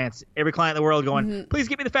have clients, every client in the world going, "Please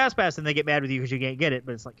give me the fast pass," and they get mad with you because you can't get it.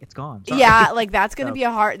 But it's like it's gone. Sorry. Yeah, like that's going to be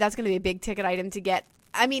that's going to be a big ticket item to get.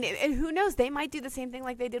 I mean, and who knows? They might do the same thing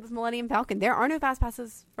like they did with Millennium Falcon. There are no fast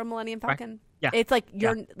passes from Millennium Falcon. Right. Yeah, it's like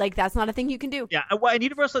like that's not a thing you can do. Yeah, well, and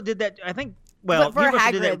Universal did that. I think. Well,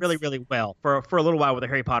 Universal did that really, really well for a little while with the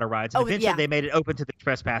Harry Potter rides. And eventually, they made it open to the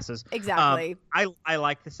express passes. Exactly. I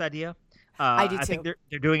like this idea. I do too. I think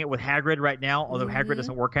they're doing it with Hagrid right now, although Hagrid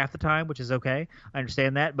doesn't work half the time, which is okay. I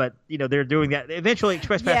understand that, but they're doing that. Eventually,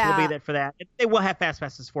 Express Pass will be that for that. They will have fast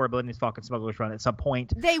passes for Millennium Falcon Smuggler's Run at some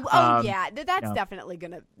point. That's definitely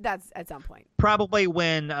gonna. That's at some point. Probably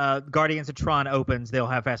when Guardians of Tron opens, they'll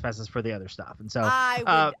have fast passes for the other stuff, and so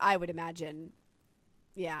I would imagine.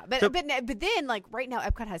 Yeah, but then like right now,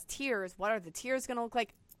 Epcot has tiers. What are the tiers gonna look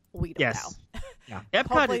like? We don't know. Yeah. The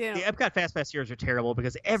Epcot Fast Pass tiers are terrible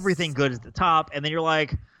because everything good is at the top, and then you're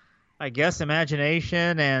like, I guess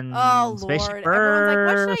Imagination and Spaceship Earth.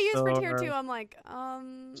 Everyone's like, what should I use for tier 2? I'm like,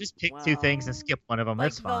 just pick 2 things and skip one of them. Like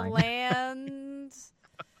That's fine. The land,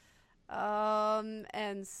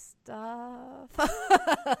 and stuff.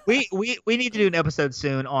 we need to do an episode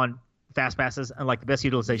soon on Fast Passes and like the best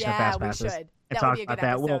utilization of Fast Passes. We should. And that would be a good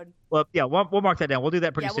episode. We'll mark that down. We'll do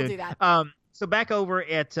that pretty soon. We'll do that. So back over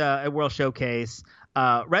at World Showcase,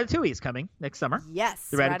 Ratatouille is coming next summer. Yes,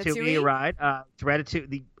 the Ratatouille ride.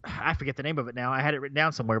 I forget the name of it now. I had it written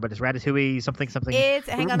down somewhere, but it's Ratatouille something.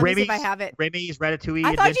 Hang on, let me see if I have it. Remy's Ratatouille.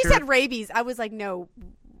 I thought you said rabies. I was like, no,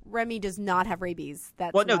 Remy does not have rabies.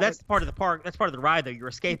 That's part of the park. That's part of the ride, though. You're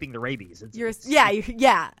escaping the rabies.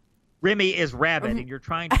 Remy is rabid, and you're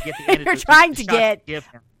trying to get the antidote. You're trying to give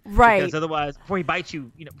him. Right. Because otherwise, before he bites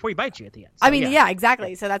you at the end. So,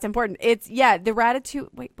 exactly. So that's important. It's, the Ratatouille.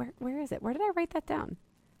 Wait, where is it? Where did I write that down?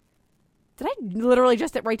 Did I literally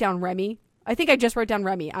just write down Remy? I think I just wrote down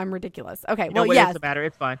Remy. I'm ridiculous. Okay, well, it doesn't matter.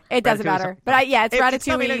 It's fine. It doesn't matter. But it's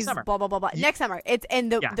Ratatouille. Next summer. Blah, blah, blah, blah. Next summer.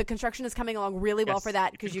 The construction is coming along really well for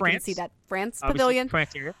that because you can see that France Pavilion.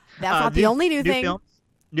 France area. That's not the only new thing.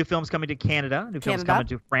 New films coming to Canada. New films coming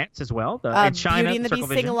to France as well. And China. Beauty and the Beast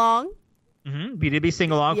sing along. Mm-hmm. Beauty and the Beast sing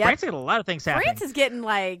along. Yep. France has got a lot of things happening. France is getting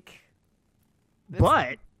like.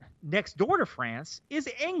 But next door to France is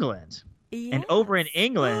England. Yes. And over in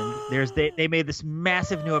England, they made this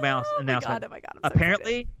massive new announcement. Oh my God,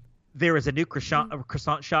 Apparently, there is a new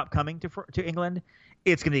croissant shop coming to England.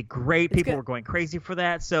 It's going to be great. People were going crazy for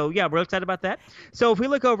that. So, yeah, we're excited about that. So, if we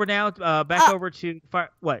look over now, over to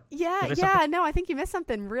what? Yeah. No, I think you missed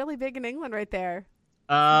something really big in England right there.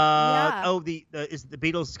 Is the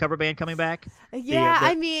Beatles cover band coming back? Yeah,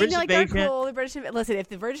 I mean, they're cool. The British. Listen, if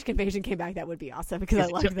the British Invasion came back, that would be awesome because I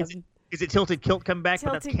love them. Is it Tilted Kilt coming back?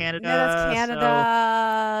 But that's Canada. No, that's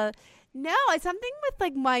Canada. No, it's something with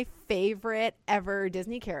like my favorite ever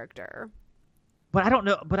Disney character. But I don't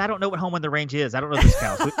know what Home on the Range is. I don't know if this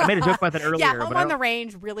counts. I made a joke about that earlier. Yeah, Home on the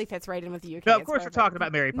Range really fits right in with the UK. No, of course we're talking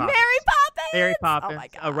about Mary Poppins. Mary Poppins. Oh my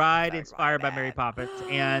God, a ride inspired by Mary Poppins,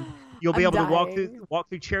 and you'll be able to walk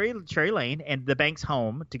through Cherry Lane and the Banks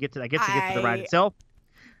home to get to the ride itself.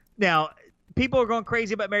 Now, people are going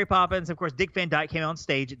crazy about Mary Poppins. Of course, Dick Van Dyke came on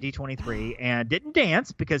stage at D23 and didn't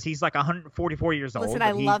dance because he's like 144 years old. Listen,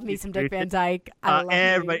 I love me some Dick Van Dyke.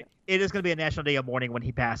 Everybody. It is going to be a National Day of Mourning when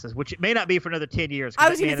he passes, which it may not be for another 10 years. I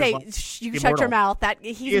was going to say, you can shut your mouth.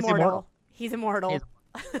 He's immortal. He's immortal.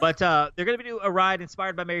 But they're going to do a ride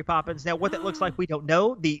inspired by Mary Poppins. Now, what that looks like, we don't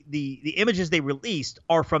know. The images they released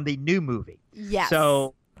are from the new movie. Yes.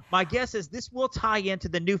 So my guess is this will tie into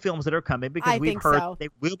the new films that are coming because we've heard there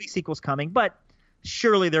will be sequels coming, but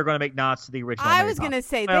surely they're going to make nods to the original. I was going to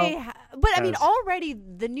say but I mean, already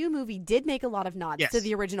the new movie did make a lot of nods to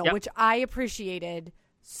the original, which I appreciated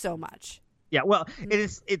so much. Yeah, well,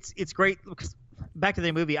 it's great because back to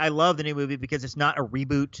the movie. I love the new movie because it's not a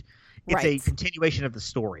reboot. It's a continuation of the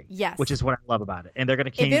story. Yes, which is what I love about it. And they're going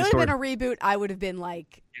to continue. If it would have been a reboot, I would have been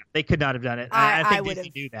like, they could not have done it. I think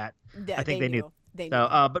Disney knew that. I think they knew.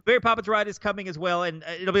 But Mary Poppins ride is coming as well, and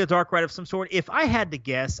it'll be a dark ride of some sort. If I had to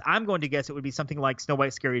guess, I'm going to guess it would be something like Snow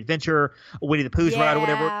White's Scary Adventure, or Winnie the Pooh's ride, or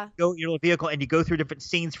whatever. Go in your little vehicle and you go through different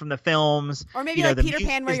scenes from the films, or maybe like Peter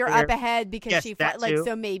Pan, where you're up ahead because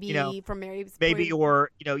so maybe from Mary's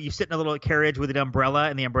or you sit in a little carriage with an umbrella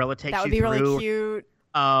and the umbrella takes you through. That would be really cute.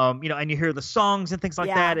 And you hear the songs and things like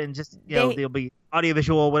that, and just there'll be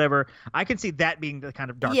audiovisual, whatever. I can see that being the kind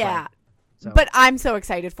of dark ride. So. But I'm so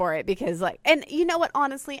excited for it because and you know what,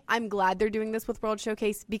 honestly, I'm glad they're doing this with World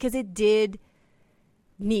Showcase because it did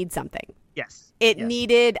need something. Yes. It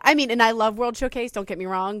needed, and I love World Showcase, don't get me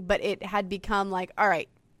wrong, but it had become like, all right,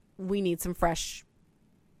 we need some fresh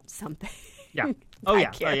something. Yeah.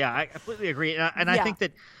 I completely agree. And I think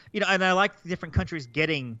that, and I like the different countries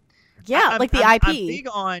getting the IP. I'm big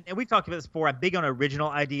on, and we've talked about this before, I'm big on original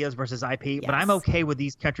ideas versus IP, but I'm okay with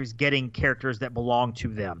these countries getting characters that belong to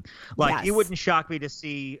them. Like, it wouldn't shock me to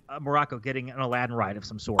see Morocco getting an Aladdin ride of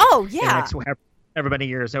some sort. Oh, yeah. In the next however many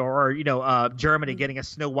years. Or Germany getting a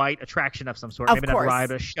Snow White attraction of some sort. Maybe not a ride,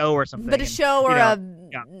 but a show or something. But a show or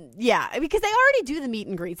because they already do the meet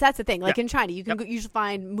and greets. That's the thing. Like in China, you can usually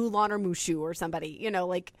find Mulan or Mushu or somebody,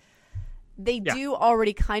 they do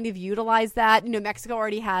already kind of utilize that. Mexico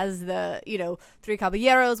already has the, Three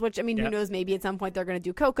Caballeros, which, who knows, maybe at some point they're going to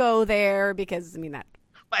do Coco there because, that.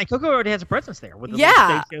 And Coco already has a presence there with the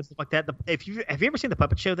stage shows, stuff like that. Have you ever seen the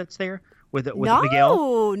puppet show that's there with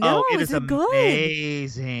Miguel? No, it is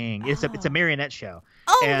amazing. Good? It's a marionette show.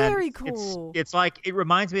 Oh, and very cool. It's like, it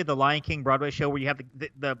reminds me of the Lion King Broadway show where you have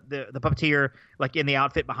the puppeteer like in the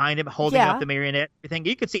outfit behind him holding up the marionette. Everything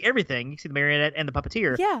you can see everything. You can see the marionette and the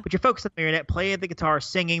puppeteer. Yeah. But you're focused on the marionette, playing the guitar,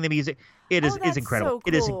 singing the music. It is incredible. So cool.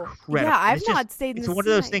 It is incredible. Yeah, I've not stayed in It's the one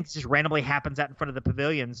of those things that just randomly happens out in front of the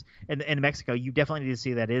pavilions in Mexico. You definitely need to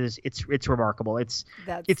see that. It's remarkable. It's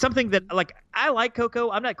something that, like, I like Coco.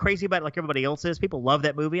 I'm not crazy about it like everybody else is. People love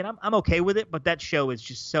that movie, and I'm okay with it. But that show is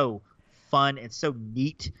just so fun and so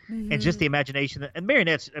neat, and just the imagination and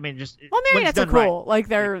marionettes. Marionettes are cool. Like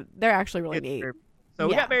they're actually really neat. So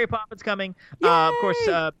we got Mary Poppins coming. Of course,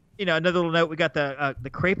 another little note. We got the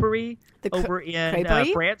creperie over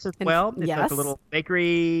in France as well. It's like a little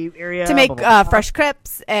bakery area to make fresh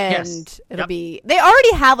crepes, and it'll be. They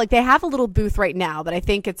already have a little booth right now, but I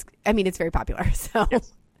think it's very popular. So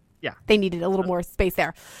they needed a little more space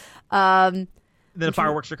there. Then the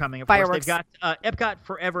fireworks are coming. Of course, they've got Epcot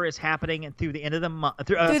Forever is happening, and through the end of the month,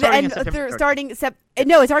 it's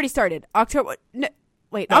already started. October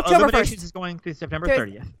 1st. Illuminations is going through September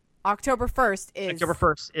 30th. October 1st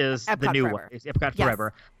is Epcot the new one. It's Epcot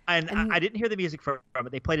Forever. And I didn't hear the music from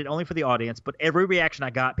it. They played it only for the audience, but every reaction I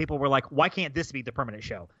got, people were like, "Why can't this be the permanent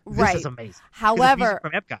show? This is amazing." However,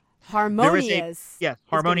 from Epcot. Harmonious.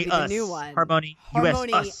 Harmony Us. The new one. Harmony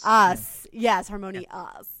Us. Yes, Harmony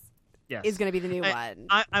Us. Yes. Is going to be the new one.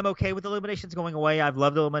 I'm okay with Illuminations going away. I've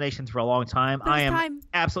loved Illuminations for a long time. I am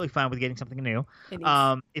absolutely fine with getting something new.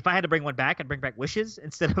 If I had to bring one back, I'd bring back Wishes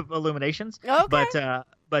instead of Illuminations. Okay.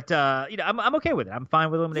 But I'm okay with it. I'm fine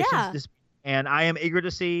with Illuminations, and I am eager to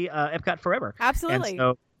see Epcot Forever. Absolutely. And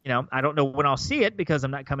so I don't know when I'll see it because I'm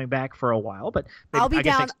not coming back for a while. But I'll be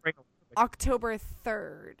down spring. October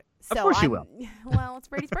 3rd. So of course you will. Well, it's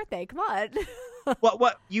Brady's birthday. Come on.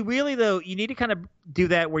 What you really though, you need to kind of do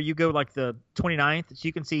that where you go like the 29th, so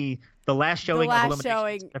you can see the last showing of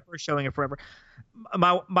Illuminations, the first showing of Forever.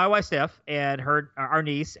 My wife Steph and our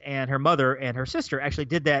niece and her mother and her sister actually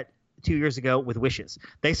did that 2 years ago with Wishes.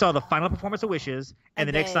 They saw the final performance of Wishes, and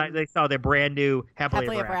the next night they saw their brand new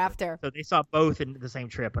Happily Ever After. So they saw both in the same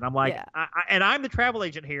trip, and I'm like, and I'm the travel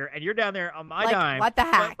agent here, and you're down there on my dime. What the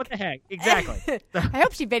heck? What the heck? Exactly. I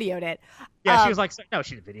hope she videoed it. Yeah, she was like, no,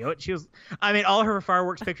 she didn't video it. She was, all her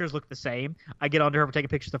fireworks pictures look the same. I get onto her for taking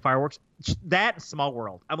pictures of fireworks. That Small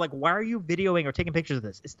World. I'm like, why are you videoing or taking pictures of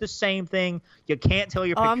this? It's the same thing. You can't tell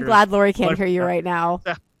your pictures. I'm glad Lori can't hear you right now.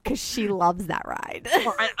 Because she loves that ride.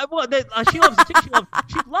 She loves it too.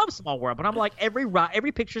 She loves Small World, but I'm like,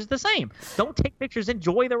 every picture is the same. Don't take pictures.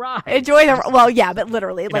 Enjoy the ride. But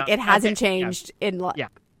literally, it hasn't changed in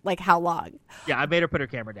how long? Yeah, I made her put her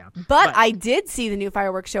camera down. But I did see the new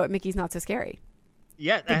fireworks show at Mickey's Not So Scary.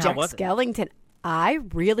 Yeah, the Jack Skellington. I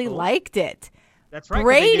really liked it. That's right.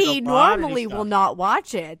 Brady normally will not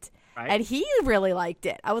watch it, and he really liked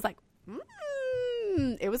it. I was like,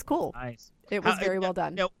 it was cool. Nice. It was very well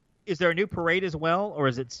done. Is there a new parade as well, or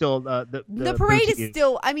is it still the parade is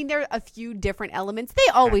still? There are a few different elements.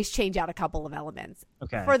 They always change out a couple of elements.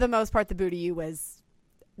 Okay. For the most part, the Boo-to-You was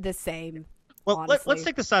the same. Well, let's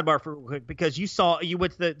take the sidebar for real quick because you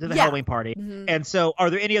went to the Halloween party, and so are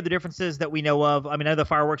there any other differences that we know of? I know the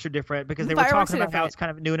fireworks are different because they were talking about how it's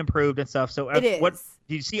kind of new and improved and stuff. So, it is. What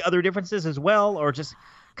do you see other differences as well, or just?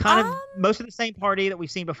 Kind of most of the same party that we've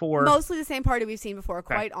seen before. Mostly the same party we've seen before,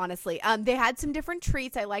 quite honestly. They had some different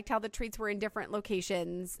treats. I liked how the treats were in different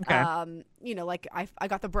locations. Okay. I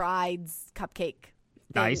got the bride's cupcake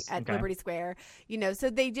thing at Liberty Square. So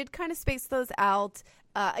they did kind of space those out.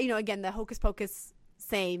 Again, the Hocus Pocus,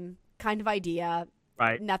 same kind of idea.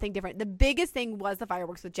 Right. Nothing different. The biggest thing was the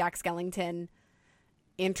fireworks with Jack Skellington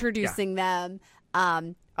introducing them.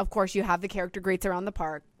 Of course, you have the character greats around the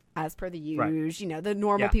park. As per the usual, the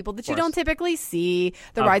normal people that you don't typically see.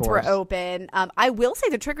 The rides were open. I will say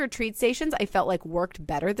the trick-or-treat stations I felt like worked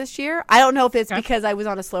better this year. I don't know if it's because I was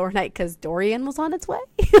on a slower night because Dorian was on its way.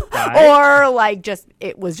 Or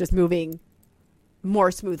it was just moving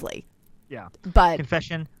more smoothly. Yeah. But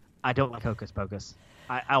confession, I don't like Hocus Pocus.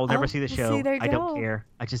 I will never see the show. I don't care.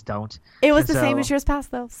 I just don't. It was the same as years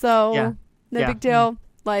past though. So no big deal.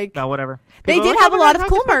 No, whatever. They did have a lot of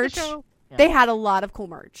cool merch. They had a lot of cool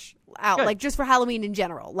merch out, just for Halloween in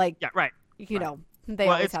general. They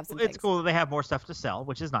always have some things. It's cool that they have more stuff to sell,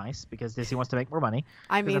 which is nice because Disney wants to make more money.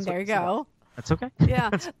 There you go. That's okay.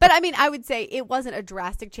 Yeah. But I would say it wasn't a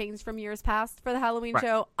drastic change from years past for the Halloween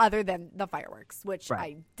show, other than the fireworks, which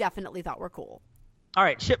I definitely thought were cool. All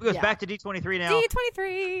right, ship goes back to D23 now.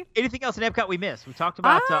 D23. Anything else in Epcot we missed? We talked about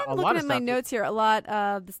a lot of stuff. I'm looking at my notes here. A lot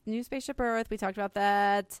of the new Spaceship Earth. We talked about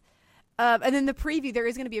that. And then the preview, there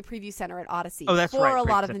is going to be a preview center at Odyssey for a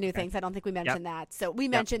lot of the new things. I don't think we mentioned that. So we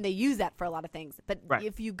mentioned they use that for a lot of things. But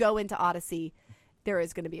if you go into Odyssey, there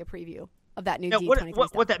is going to be a preview of that new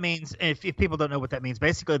D23 what that means, if people don't know what that means,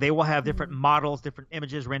 basically they will have different models, different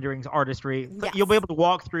images, renderings, artistry. Yes. You'll be able to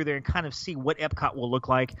walk through there and kind of see what Epcot will look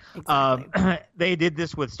like. Exactly. They did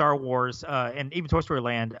this with Star Wars and even Toy Story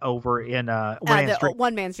Land over in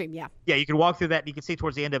One Man Stream, yeah. Yeah, you can walk through that and you can see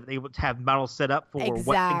towards the end of it, they would have models set up for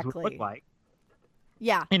what things would look like.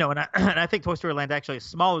 Yeah. And I think Toy Story Land actually is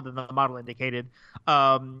smaller than the model indicated.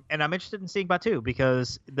 And I'm interested in seeing Batuu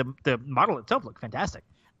because the model itself looked fantastic.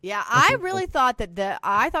 Yeah, I really thought that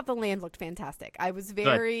the land looked fantastic. I was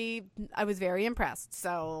very impressed.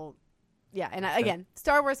 So, yeah, and again,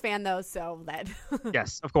 Star Wars fan though, so that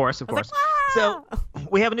yes, of course. Like, so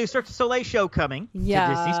we have a new Cirque du Soleil show coming to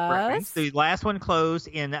Disney Springs. The last one closed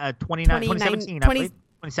in 2017, I believe.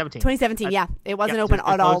 2017, yeah. It wasn't open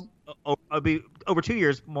at all. It'll be over 2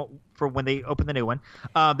 years for when they open the new one.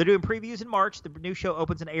 They're doing previews in March. The new show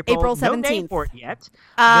opens in April. 17th. No name for it yet.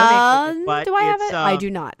 Do I have it? I do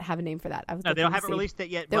not have a name for that. No, they haven't released it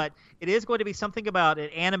yet, but it is going to be something about an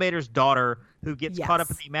animator's daughter who gets caught up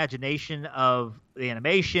in the imagination of the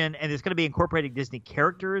animation, and it's going to be incorporating Disney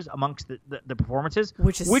characters amongst the performances,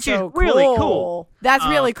 which is really cool. That's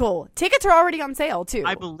really cool. Tickets are already on sale too.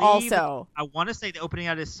 I believe. Also, I want to say the opening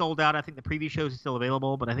night is sold out. I think the preview shows are still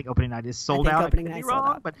available, but I think opening night is sold out. Opening night is sold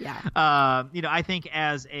out. But I think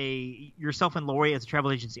as yourself and Lori as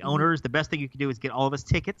travel agency owners, the best thing you can do is get all of us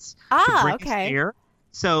tickets to bring us here.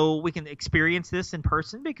 so we can experience this in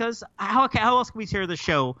person, because how else can we share the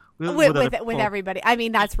show with everybody? I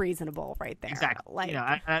mean, that's reasonable right there. Exactly. Like,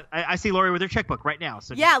 I see Lori with her checkbook right now.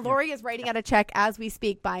 So yeah, Lori is writing out a check as we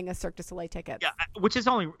speak, buying a Cirque du Soleil ticket. Yeah, that's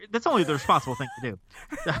only the responsible thing to do.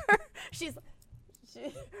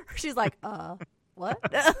 she's like, what?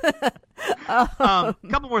 A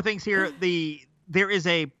couple more things here. They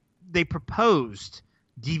proposed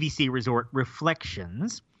DVC Resort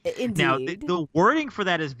Reflections. Indeed. Now, the wording for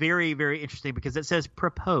that is very, very interesting, because it says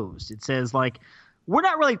proposed. It says, like, we're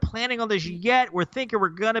not really planning on this yet. We're thinking we're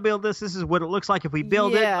going to build this. This is what it looks like if we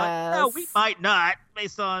build it. But no, we might not,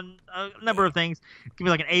 based on a number of things. It can be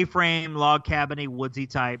like an A-frame, log cabin-y, woodsy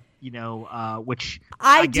type, which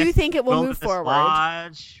I do think it will move forward.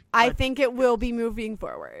 Lodge, I think it will be moving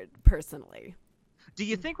forward, personally. Do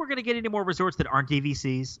you think we're going to get any more resorts that aren't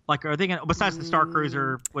DVCs? Like, are they going to, besides the Star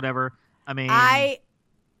Cruiser, whatever? I mean,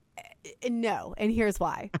 no, and here's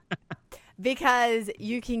why. Because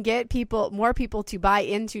you can get more people to buy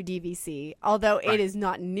into DVC, although it is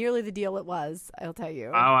not nearly the deal it was, I'll tell you.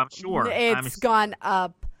 Oh, I'm sure. It's gone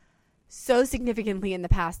up so significantly in the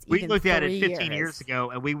past. We looked at it 15 years ago,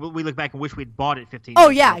 and we look back and wish we'd bought it 15 years ago. Oh,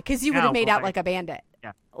 yeah, because you would have made out like a bandit.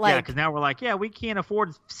 Yeah, because now we're like, we can't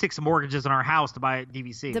afford 6 mortgages on our house to buy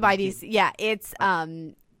DVC. Yeah, it's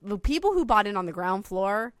the people who bought in on the ground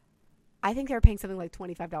floor, I think they were paying something like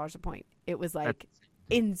 $25 a point. It was like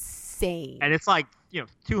insane. And it's like,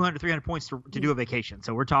 200, 300 points to do a vacation.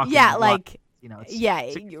 So we're talking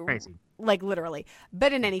it's crazy. Like literally.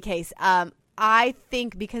 But in any case, I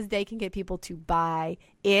think because they can get people to buy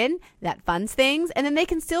in, that funds things, and then they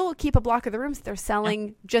can still keep a block of the rooms that they're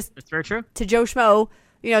selling just That's very true. To Joe Schmo,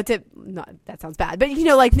 that sounds bad, but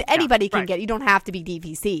anybody can get, you don't have to be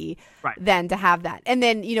DVC then to have that. And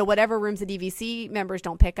then, whatever rooms the DVC members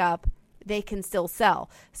don't pick up, they can still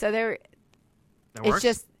sell. So they're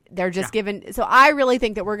just given. So I really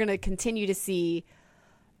think that we're going to continue to see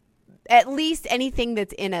at least anything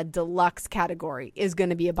that's in a deluxe category is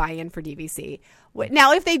going to be a buy-in for DVC.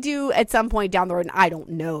 Now, if they do at some point down the road, and I don't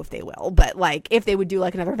know if they will, but like if they would do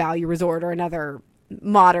like another value resort or another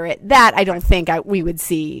moderate, that I don't think we would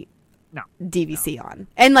see DVC on.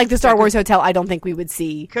 And like the Star Wars Hotel, I don't think we would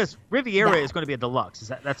see, because Riviera is going to be a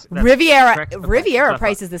deluxe. That's Riviera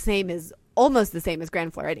price is almost the same as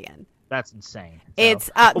Grand Floridian. That's insane. So, it's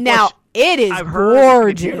it is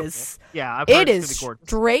gorgeous. I've heard it is gorgeous.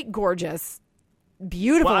 Straight gorgeous,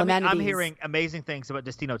 beautiful amenities. I'm hearing amazing things about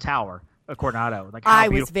Destino Tower, Coronado. Like I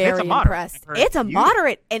was very impressed. It's a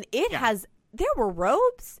moderate, and there were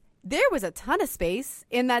robes. There was a ton of space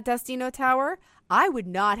in that Destino Tower. I would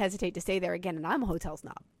not hesitate to stay there again, and I'm a hotel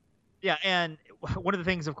snob. Yeah, and one of the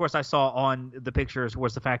things, of course, I saw on the pictures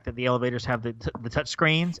was the fact that the elevators have the touch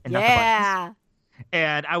screens and not the buttons.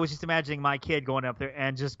 And I was just imagining my kid going up there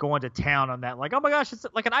and just going to town on that. Like, oh my gosh, it's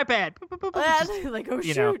like an iPad. Like, oh,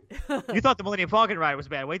 shoot. You thought the Millennium Falcon ride was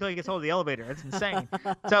bad. Wait till he gets hold of the elevator. It's insane.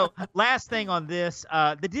 So, last thing on this,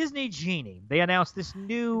 the Disney Genie. They announced this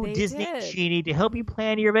new Disney Genie to help you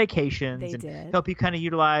plan your vacations help you kind of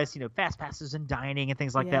utilize, fast passes and dining and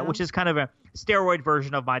things like that, which is kind of a steroid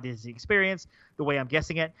version of my Disney experience, the way I'm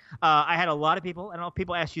guessing it. I had a lot of people, I don't know if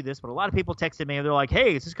people asked you this, but a lot of people texted me and they're like,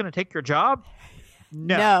 hey, is this going to take your job?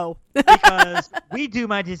 No. Because we do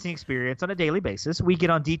my Disney experience on a daily basis. We get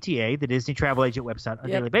on DTA, the Disney Travel Agent website, on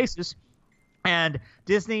a daily basis. And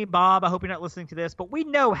Disney, Bob, I hope you're not listening to this, but we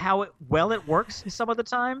know how well it works some of the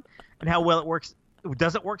time and how well it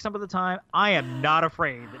doesn't work some of the time. I am not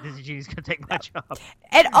afraid that Disney Genie is going to take my job.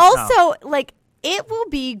 And also, it will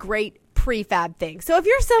be great prefab things. So if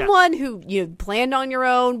you're someone who you planned on your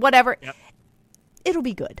own, whatever, it'll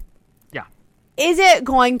be good. Is it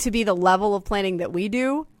going to be the level of planning that we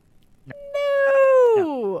do?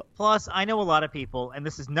 No. Plus, I know a lot of people, and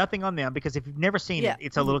this is nothing on them, because if you've never seen it,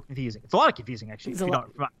 it's a little confusing. It's a lot of confusing, actually. If you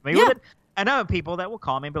don't familiar with it. I know people that will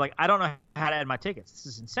call me and be like, I don't know how to add my tickets. This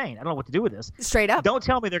is insane. I don't know what to do with this. Straight up. Don't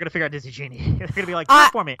tell me they're going to figure out Disney Genie. They're going to be like, do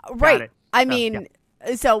it for me. Right. I mean...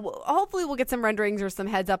 So hopefully we'll get some renderings or some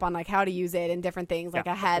heads up on like how to use it and different things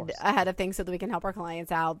ahead of things so that we can help our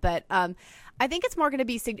clients out. But I think it's more going to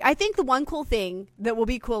be. I think the one cool thing that will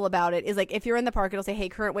be cool about it is like if you're in the park, it'll say, "Hey,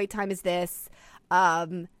 current wait time is this."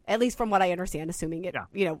 At least from what I understand, assuming it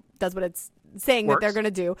does what it's saying that they're going to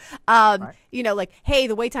do. Like, hey,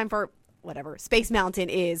 the wait time for whatever Space Mountain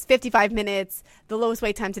is 55 minutes. The lowest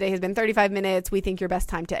wait time today has been 35 minutes. We think your best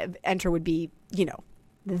time to enter would be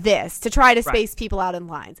this, to try to space people out in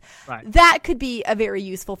lines. That could be a very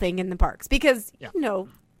useful thing in the parks because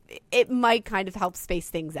it might kind of help space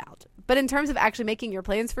things out. But in terms of actually making your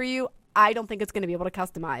plans for you, I don't think it's going to be able to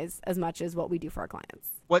customize as much as what we do for our clients.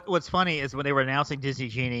 What's funny is when they were announcing Disney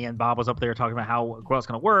Genie and Bob was up there talking about how it's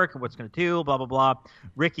going to work and what's going to do, blah, blah, blah.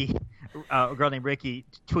 Ricky, a girl named Ricky,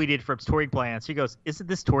 tweeted from Touring Plans. She goes, "Isn't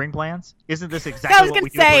this Touring Plans? Isn't this exactly what we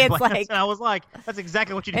do? I was going to say, and I was like, that's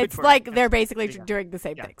exactly what you do. It's like they're basically doing the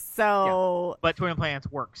same thing. So, but Touring Plans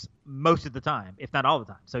works most of the time, if not all the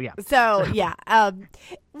time. So yeah.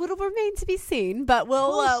 It'll remain to be seen, but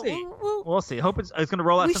we'll see. We'll see. Hope it's going to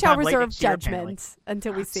roll out. We sometime shall reserve late judgment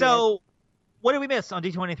until we see it. So, what did we miss on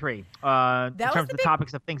D23 in terms of the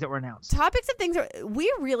topics of things that were announced? Topics of things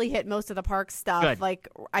we really hit most of the park stuff. Good. Like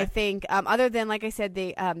I think, other than like I said,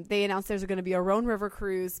 they announced there's going to be a Rhone River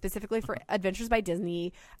cruise specifically for Adventures by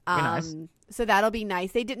Disney. Nice. So that'll be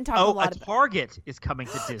nice. They didn't talk a lot about Target is coming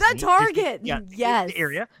to Disney. The Target, yes. The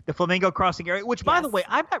area, the Flamingo Crossing area, which, by the way,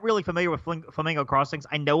 I'm not really familiar with Flamingo Crossings.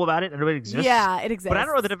 I know about it. I know it exists. Yeah, it exists. But I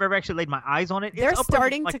don't know that I've ever actually laid my eyes on it. They're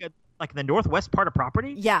starting to... Like the northwest part of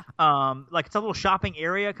property. Yeah. Like it's a little shopping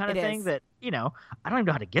area kind of thing that, I don't even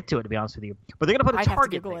know how to get to it, to be honest with you. But they're going to put a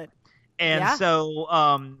Target there. And so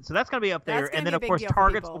that's going to be up there. And then, of course,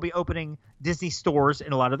 Targets will be opening Disney stores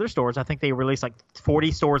in a lot of their stores. I think they released like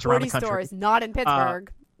 40 stores around the country. 40 stores, not in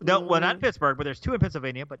Pittsburgh. Well, not in Pittsburgh, but there's 2 in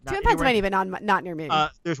Pennsylvania. But not 2 in Pennsylvania, but not near me.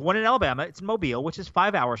 There's 1 in Alabama. It's in Mobile, which is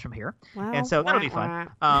 5 hours from here. Wow. And so that'll be fun.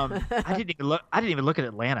 I didn't even look at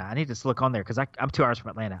Atlanta. I need to look on there because I'm 2 hours from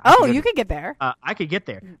Atlanta. You could get there. I could get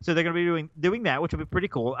there. So they're going to be doing that, which will be pretty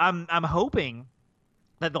cool. I'm hoping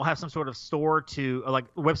that they'll have some sort of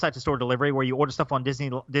website to store delivery where you order stuff on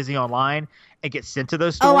Disney online and get sent to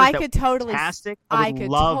those stores. Oh, I could totally. Fantastic. I could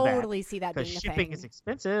totally see that being a thing. Because shipping is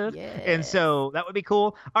expensive, yes. And so that would be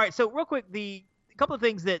cool. All right, so real quick, a couple of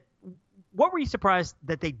things what were you surprised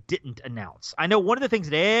that they didn't announce? I know one of the things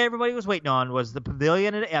that everybody was waiting on was the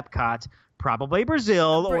pavilion at Epcot, probably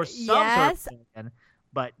Brazil or some sort of pavilion,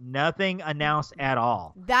 but nothing announced at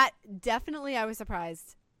all. That definitely, I was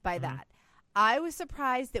surprised by that. I was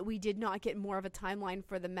surprised that we did not get more of a timeline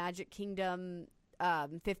for the Magic Kingdom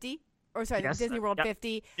 50. Or sorry, the Disney World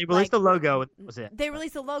 50. They released the logo. Was it? They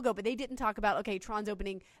released the logo, but they didn't talk about, Tron's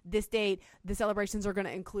opening this date. The celebrations are going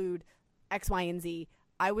to include X, Y, and Z.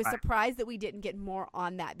 I was surprised that we didn't get more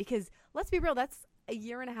on that because, let's be real, that's a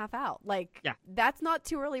year and a half out. That's not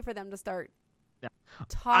too early for them to start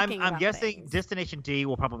talking about I'm guessing things. Destination D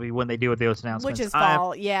will probably be when they do those announcements. Which is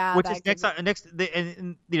fall, yeah. Which is next. They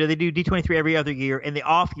do D23 every other year. In the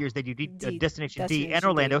off years, they do Destination D and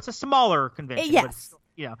Orlando. It's a smaller convention. Yes.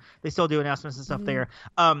 But, they still do announcements and stuff there.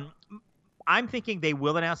 I'm thinking they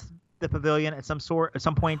will announce the pavilion at some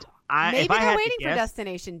point. Maybe they're waiting for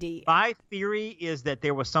Destination D. My theory is that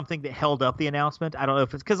there was something that held up the announcement. I don't know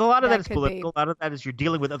if it's because a lot of that is political. A lot of that is you're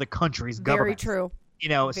dealing with other countries' governments. Very true.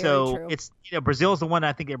 So it's Brazil's the one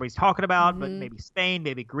I think everybody's talking about, but maybe Spain,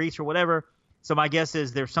 maybe Greece or whatever. So my guess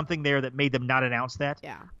is there's something there that made them not announce that.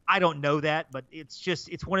 Yeah. I don't know that, but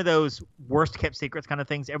it's one of those worst kept secrets kind of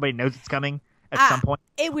things. Everybody knows it's coming at some point.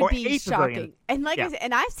 It would be shocking. And I said,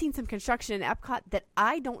 and I've seen some construction in Epcot that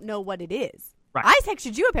I don't know what it is. Right. I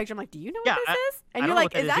texted you a picture. I'm like, do you know what this is? And you're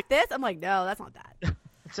like, is that this? I'm like, no, that's not that.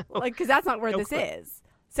 Because that's not where this is.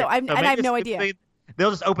 So I have no idea.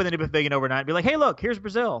 They'll just open the new pavilion overnight and be like, hey, look, here's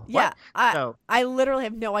Brazil. Yeah. I literally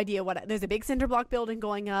have no idea there's a big cinder block building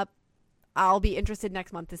going up. I'll be interested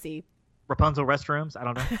next month to see. Rapunzel restrooms? I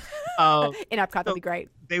don't know. In Epcot, that'd be great.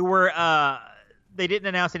 They didn't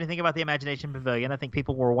announce anything about the Imagination Pavilion. I think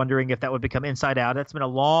people were wondering if that would become Inside Out. That's been a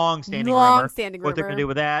long-standing rumor. What they're going to do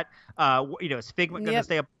with that. Is Figment going to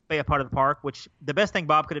stay a part of the park? Which the best thing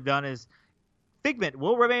Bob could have done is Figment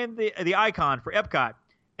will remain the icon for Epcot.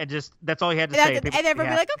 And just that's all he had to say. And everybody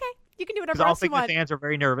be like, okay, you can do whatever else you want. All Figment fans are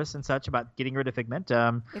very nervous and such about getting rid of Figment.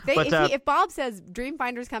 If Bob says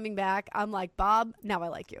Dreamfinder's coming back, I'm like, Bob, now I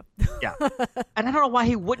like you. Yeah. And I don't know why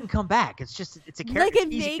he wouldn't come back. It's a character.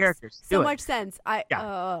 It easy makes characters. so much sense. So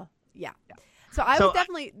I was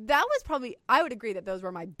definitely, that was probably, I would agree that those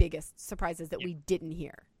were my biggest surprises that we didn't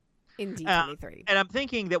hear in D23. And I'm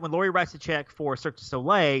thinking that when Lori writes a check for Cirque du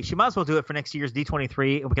Soleil, she might as well do it for next year's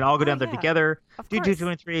D23, and we can all go down there together, do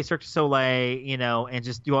D23, Cirque du Soleil, and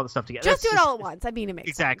just do all the stuff together. Just do it all at once. I mean, it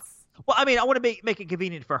makes sense. Well, I want to make it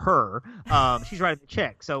convenient for her. She's writing the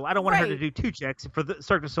check, so I don't want her to do 2 checks for the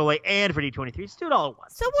Cirque du Soleil and for D23. Just do it all at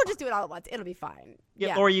once. So we'll just do it all at once. It'll be fine.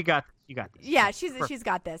 Yeah. Lori, you got this. Yeah, she's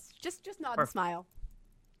got this. Just nod and smile.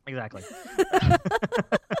 Exactly.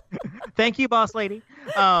 Thank you, boss lady.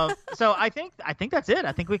 So I think that's it.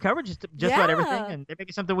 I think we covered just about everything, and there may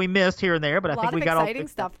be something we missed here and there, but I think we got all exciting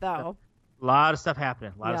stuff though. A lot of stuff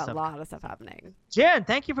happening. A lot of stuff happening. Jen,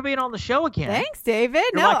 thank you for being on the show again. Thanks, David.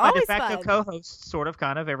 You're like my always de facto fun. co-host, sort of,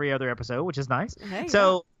 kind of every other episode, which is nice. Hey,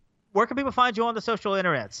 so where can people find you on the social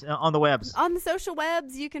internets, on the webs? On the social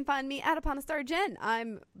webs, you can find me at Upon a Star Jenn.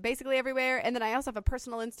 I'm basically everywhere. And then I also have a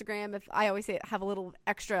personal Instagram. If I always say have a little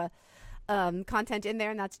extra content in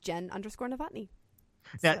there, and that's Jen_Novotny.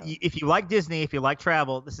 Now, if you like Disney, if you like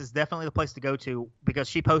travel, this is definitely the place to go to because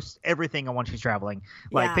she posts everything on when she's traveling,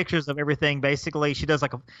 like pictures of everything. Basically, she does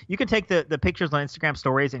you can take the pictures on Instagram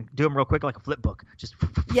stories and do them real quick like a flip book. Just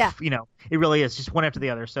it really is just one after the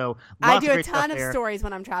other. So I do a ton of stories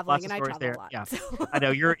when I'm traveling, and I travel a lot. Yeah, so. I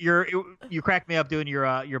know you cracked me up doing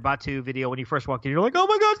your Batu video when you first walked in. You're like, oh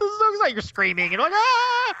my gosh, this is so exciting! You're screaming, and you're like,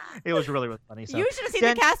 ah! It was really funny. So, you should have seen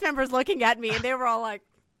the cast members looking at me, and they were all like.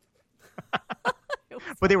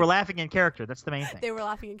 But they were laughing in character. That's the main thing. They were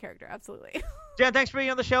laughing in character. Absolutely. Jen, thanks for being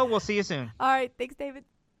on the show. We'll see you soon. All right. Thanks, David.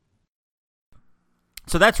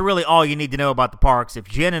 So that's really all you need to know about the parks. If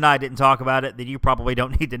Jen and I didn't talk about it, then you probably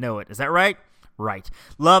don't need to know it. Is that right? Right.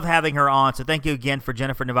 Love having her on. So thank you again for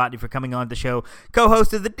Jennifer Novotny for coming on the show.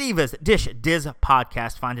 Co-host of the Divas Dish Diz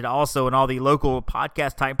podcast. Find it also in all the local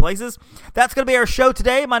podcast type places. That's going to be our show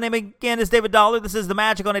today. My name again is David Dollar. This is the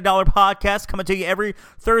Magic on a Dollar podcast coming to you every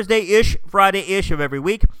Thursday-ish, Friday-ish of every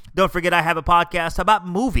week. Don't forget I have a podcast about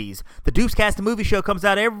movies. The Dupescast movie show comes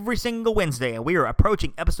out every single Wednesday, and we are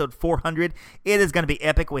approaching episode 400. It is going to be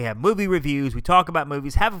epic. We have movie reviews. We talk about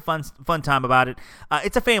movies. Have a fun time about it.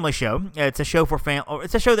 It's a family show. It's a show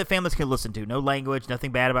it's a show that families can listen to. No language,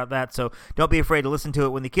 nothing bad about that. So don't be afraid to listen to it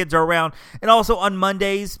when the kids are around. And also on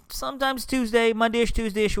Mondays, sometimes Tuesday, Monday-ish,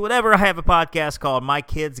 Tuesday-ish, whatever, I have a podcast called My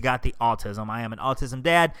Kids Got the Autism. I am an autism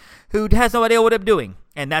dad who has no idea what I'm doing.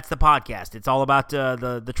 And that's the podcast. It's all about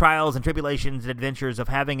the trials and tribulations and adventures of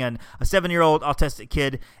having a 7-year-old autistic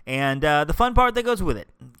kid and the fun part that goes with it.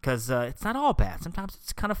 Because it's not all bad. Sometimes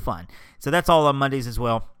it's kind of fun. So that's all on Mondays as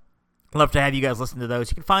well. Love to have you guys listen to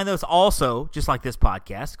those. You can find those also, just like this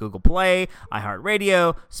podcast, Google Play,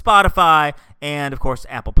 iHeartRadio, Spotify, and, of course,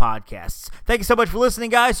 Apple Podcasts. Thank you so much for listening,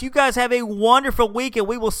 guys. You guys have a wonderful week, and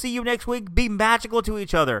we will see you next week. Be magical to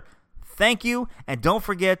each other. Thank you, and don't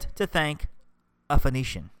forget to thank a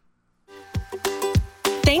Phoenician.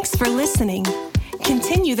 Thanks for listening.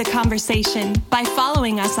 Continue the conversation by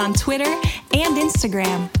following us on Twitter and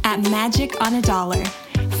Instagram at Magic on a Dollar,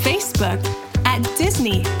 Facebook at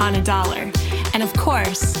Disney on a Dollar, and of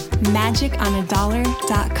course,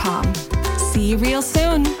 magiconadollar.com. See you real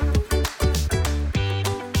soon.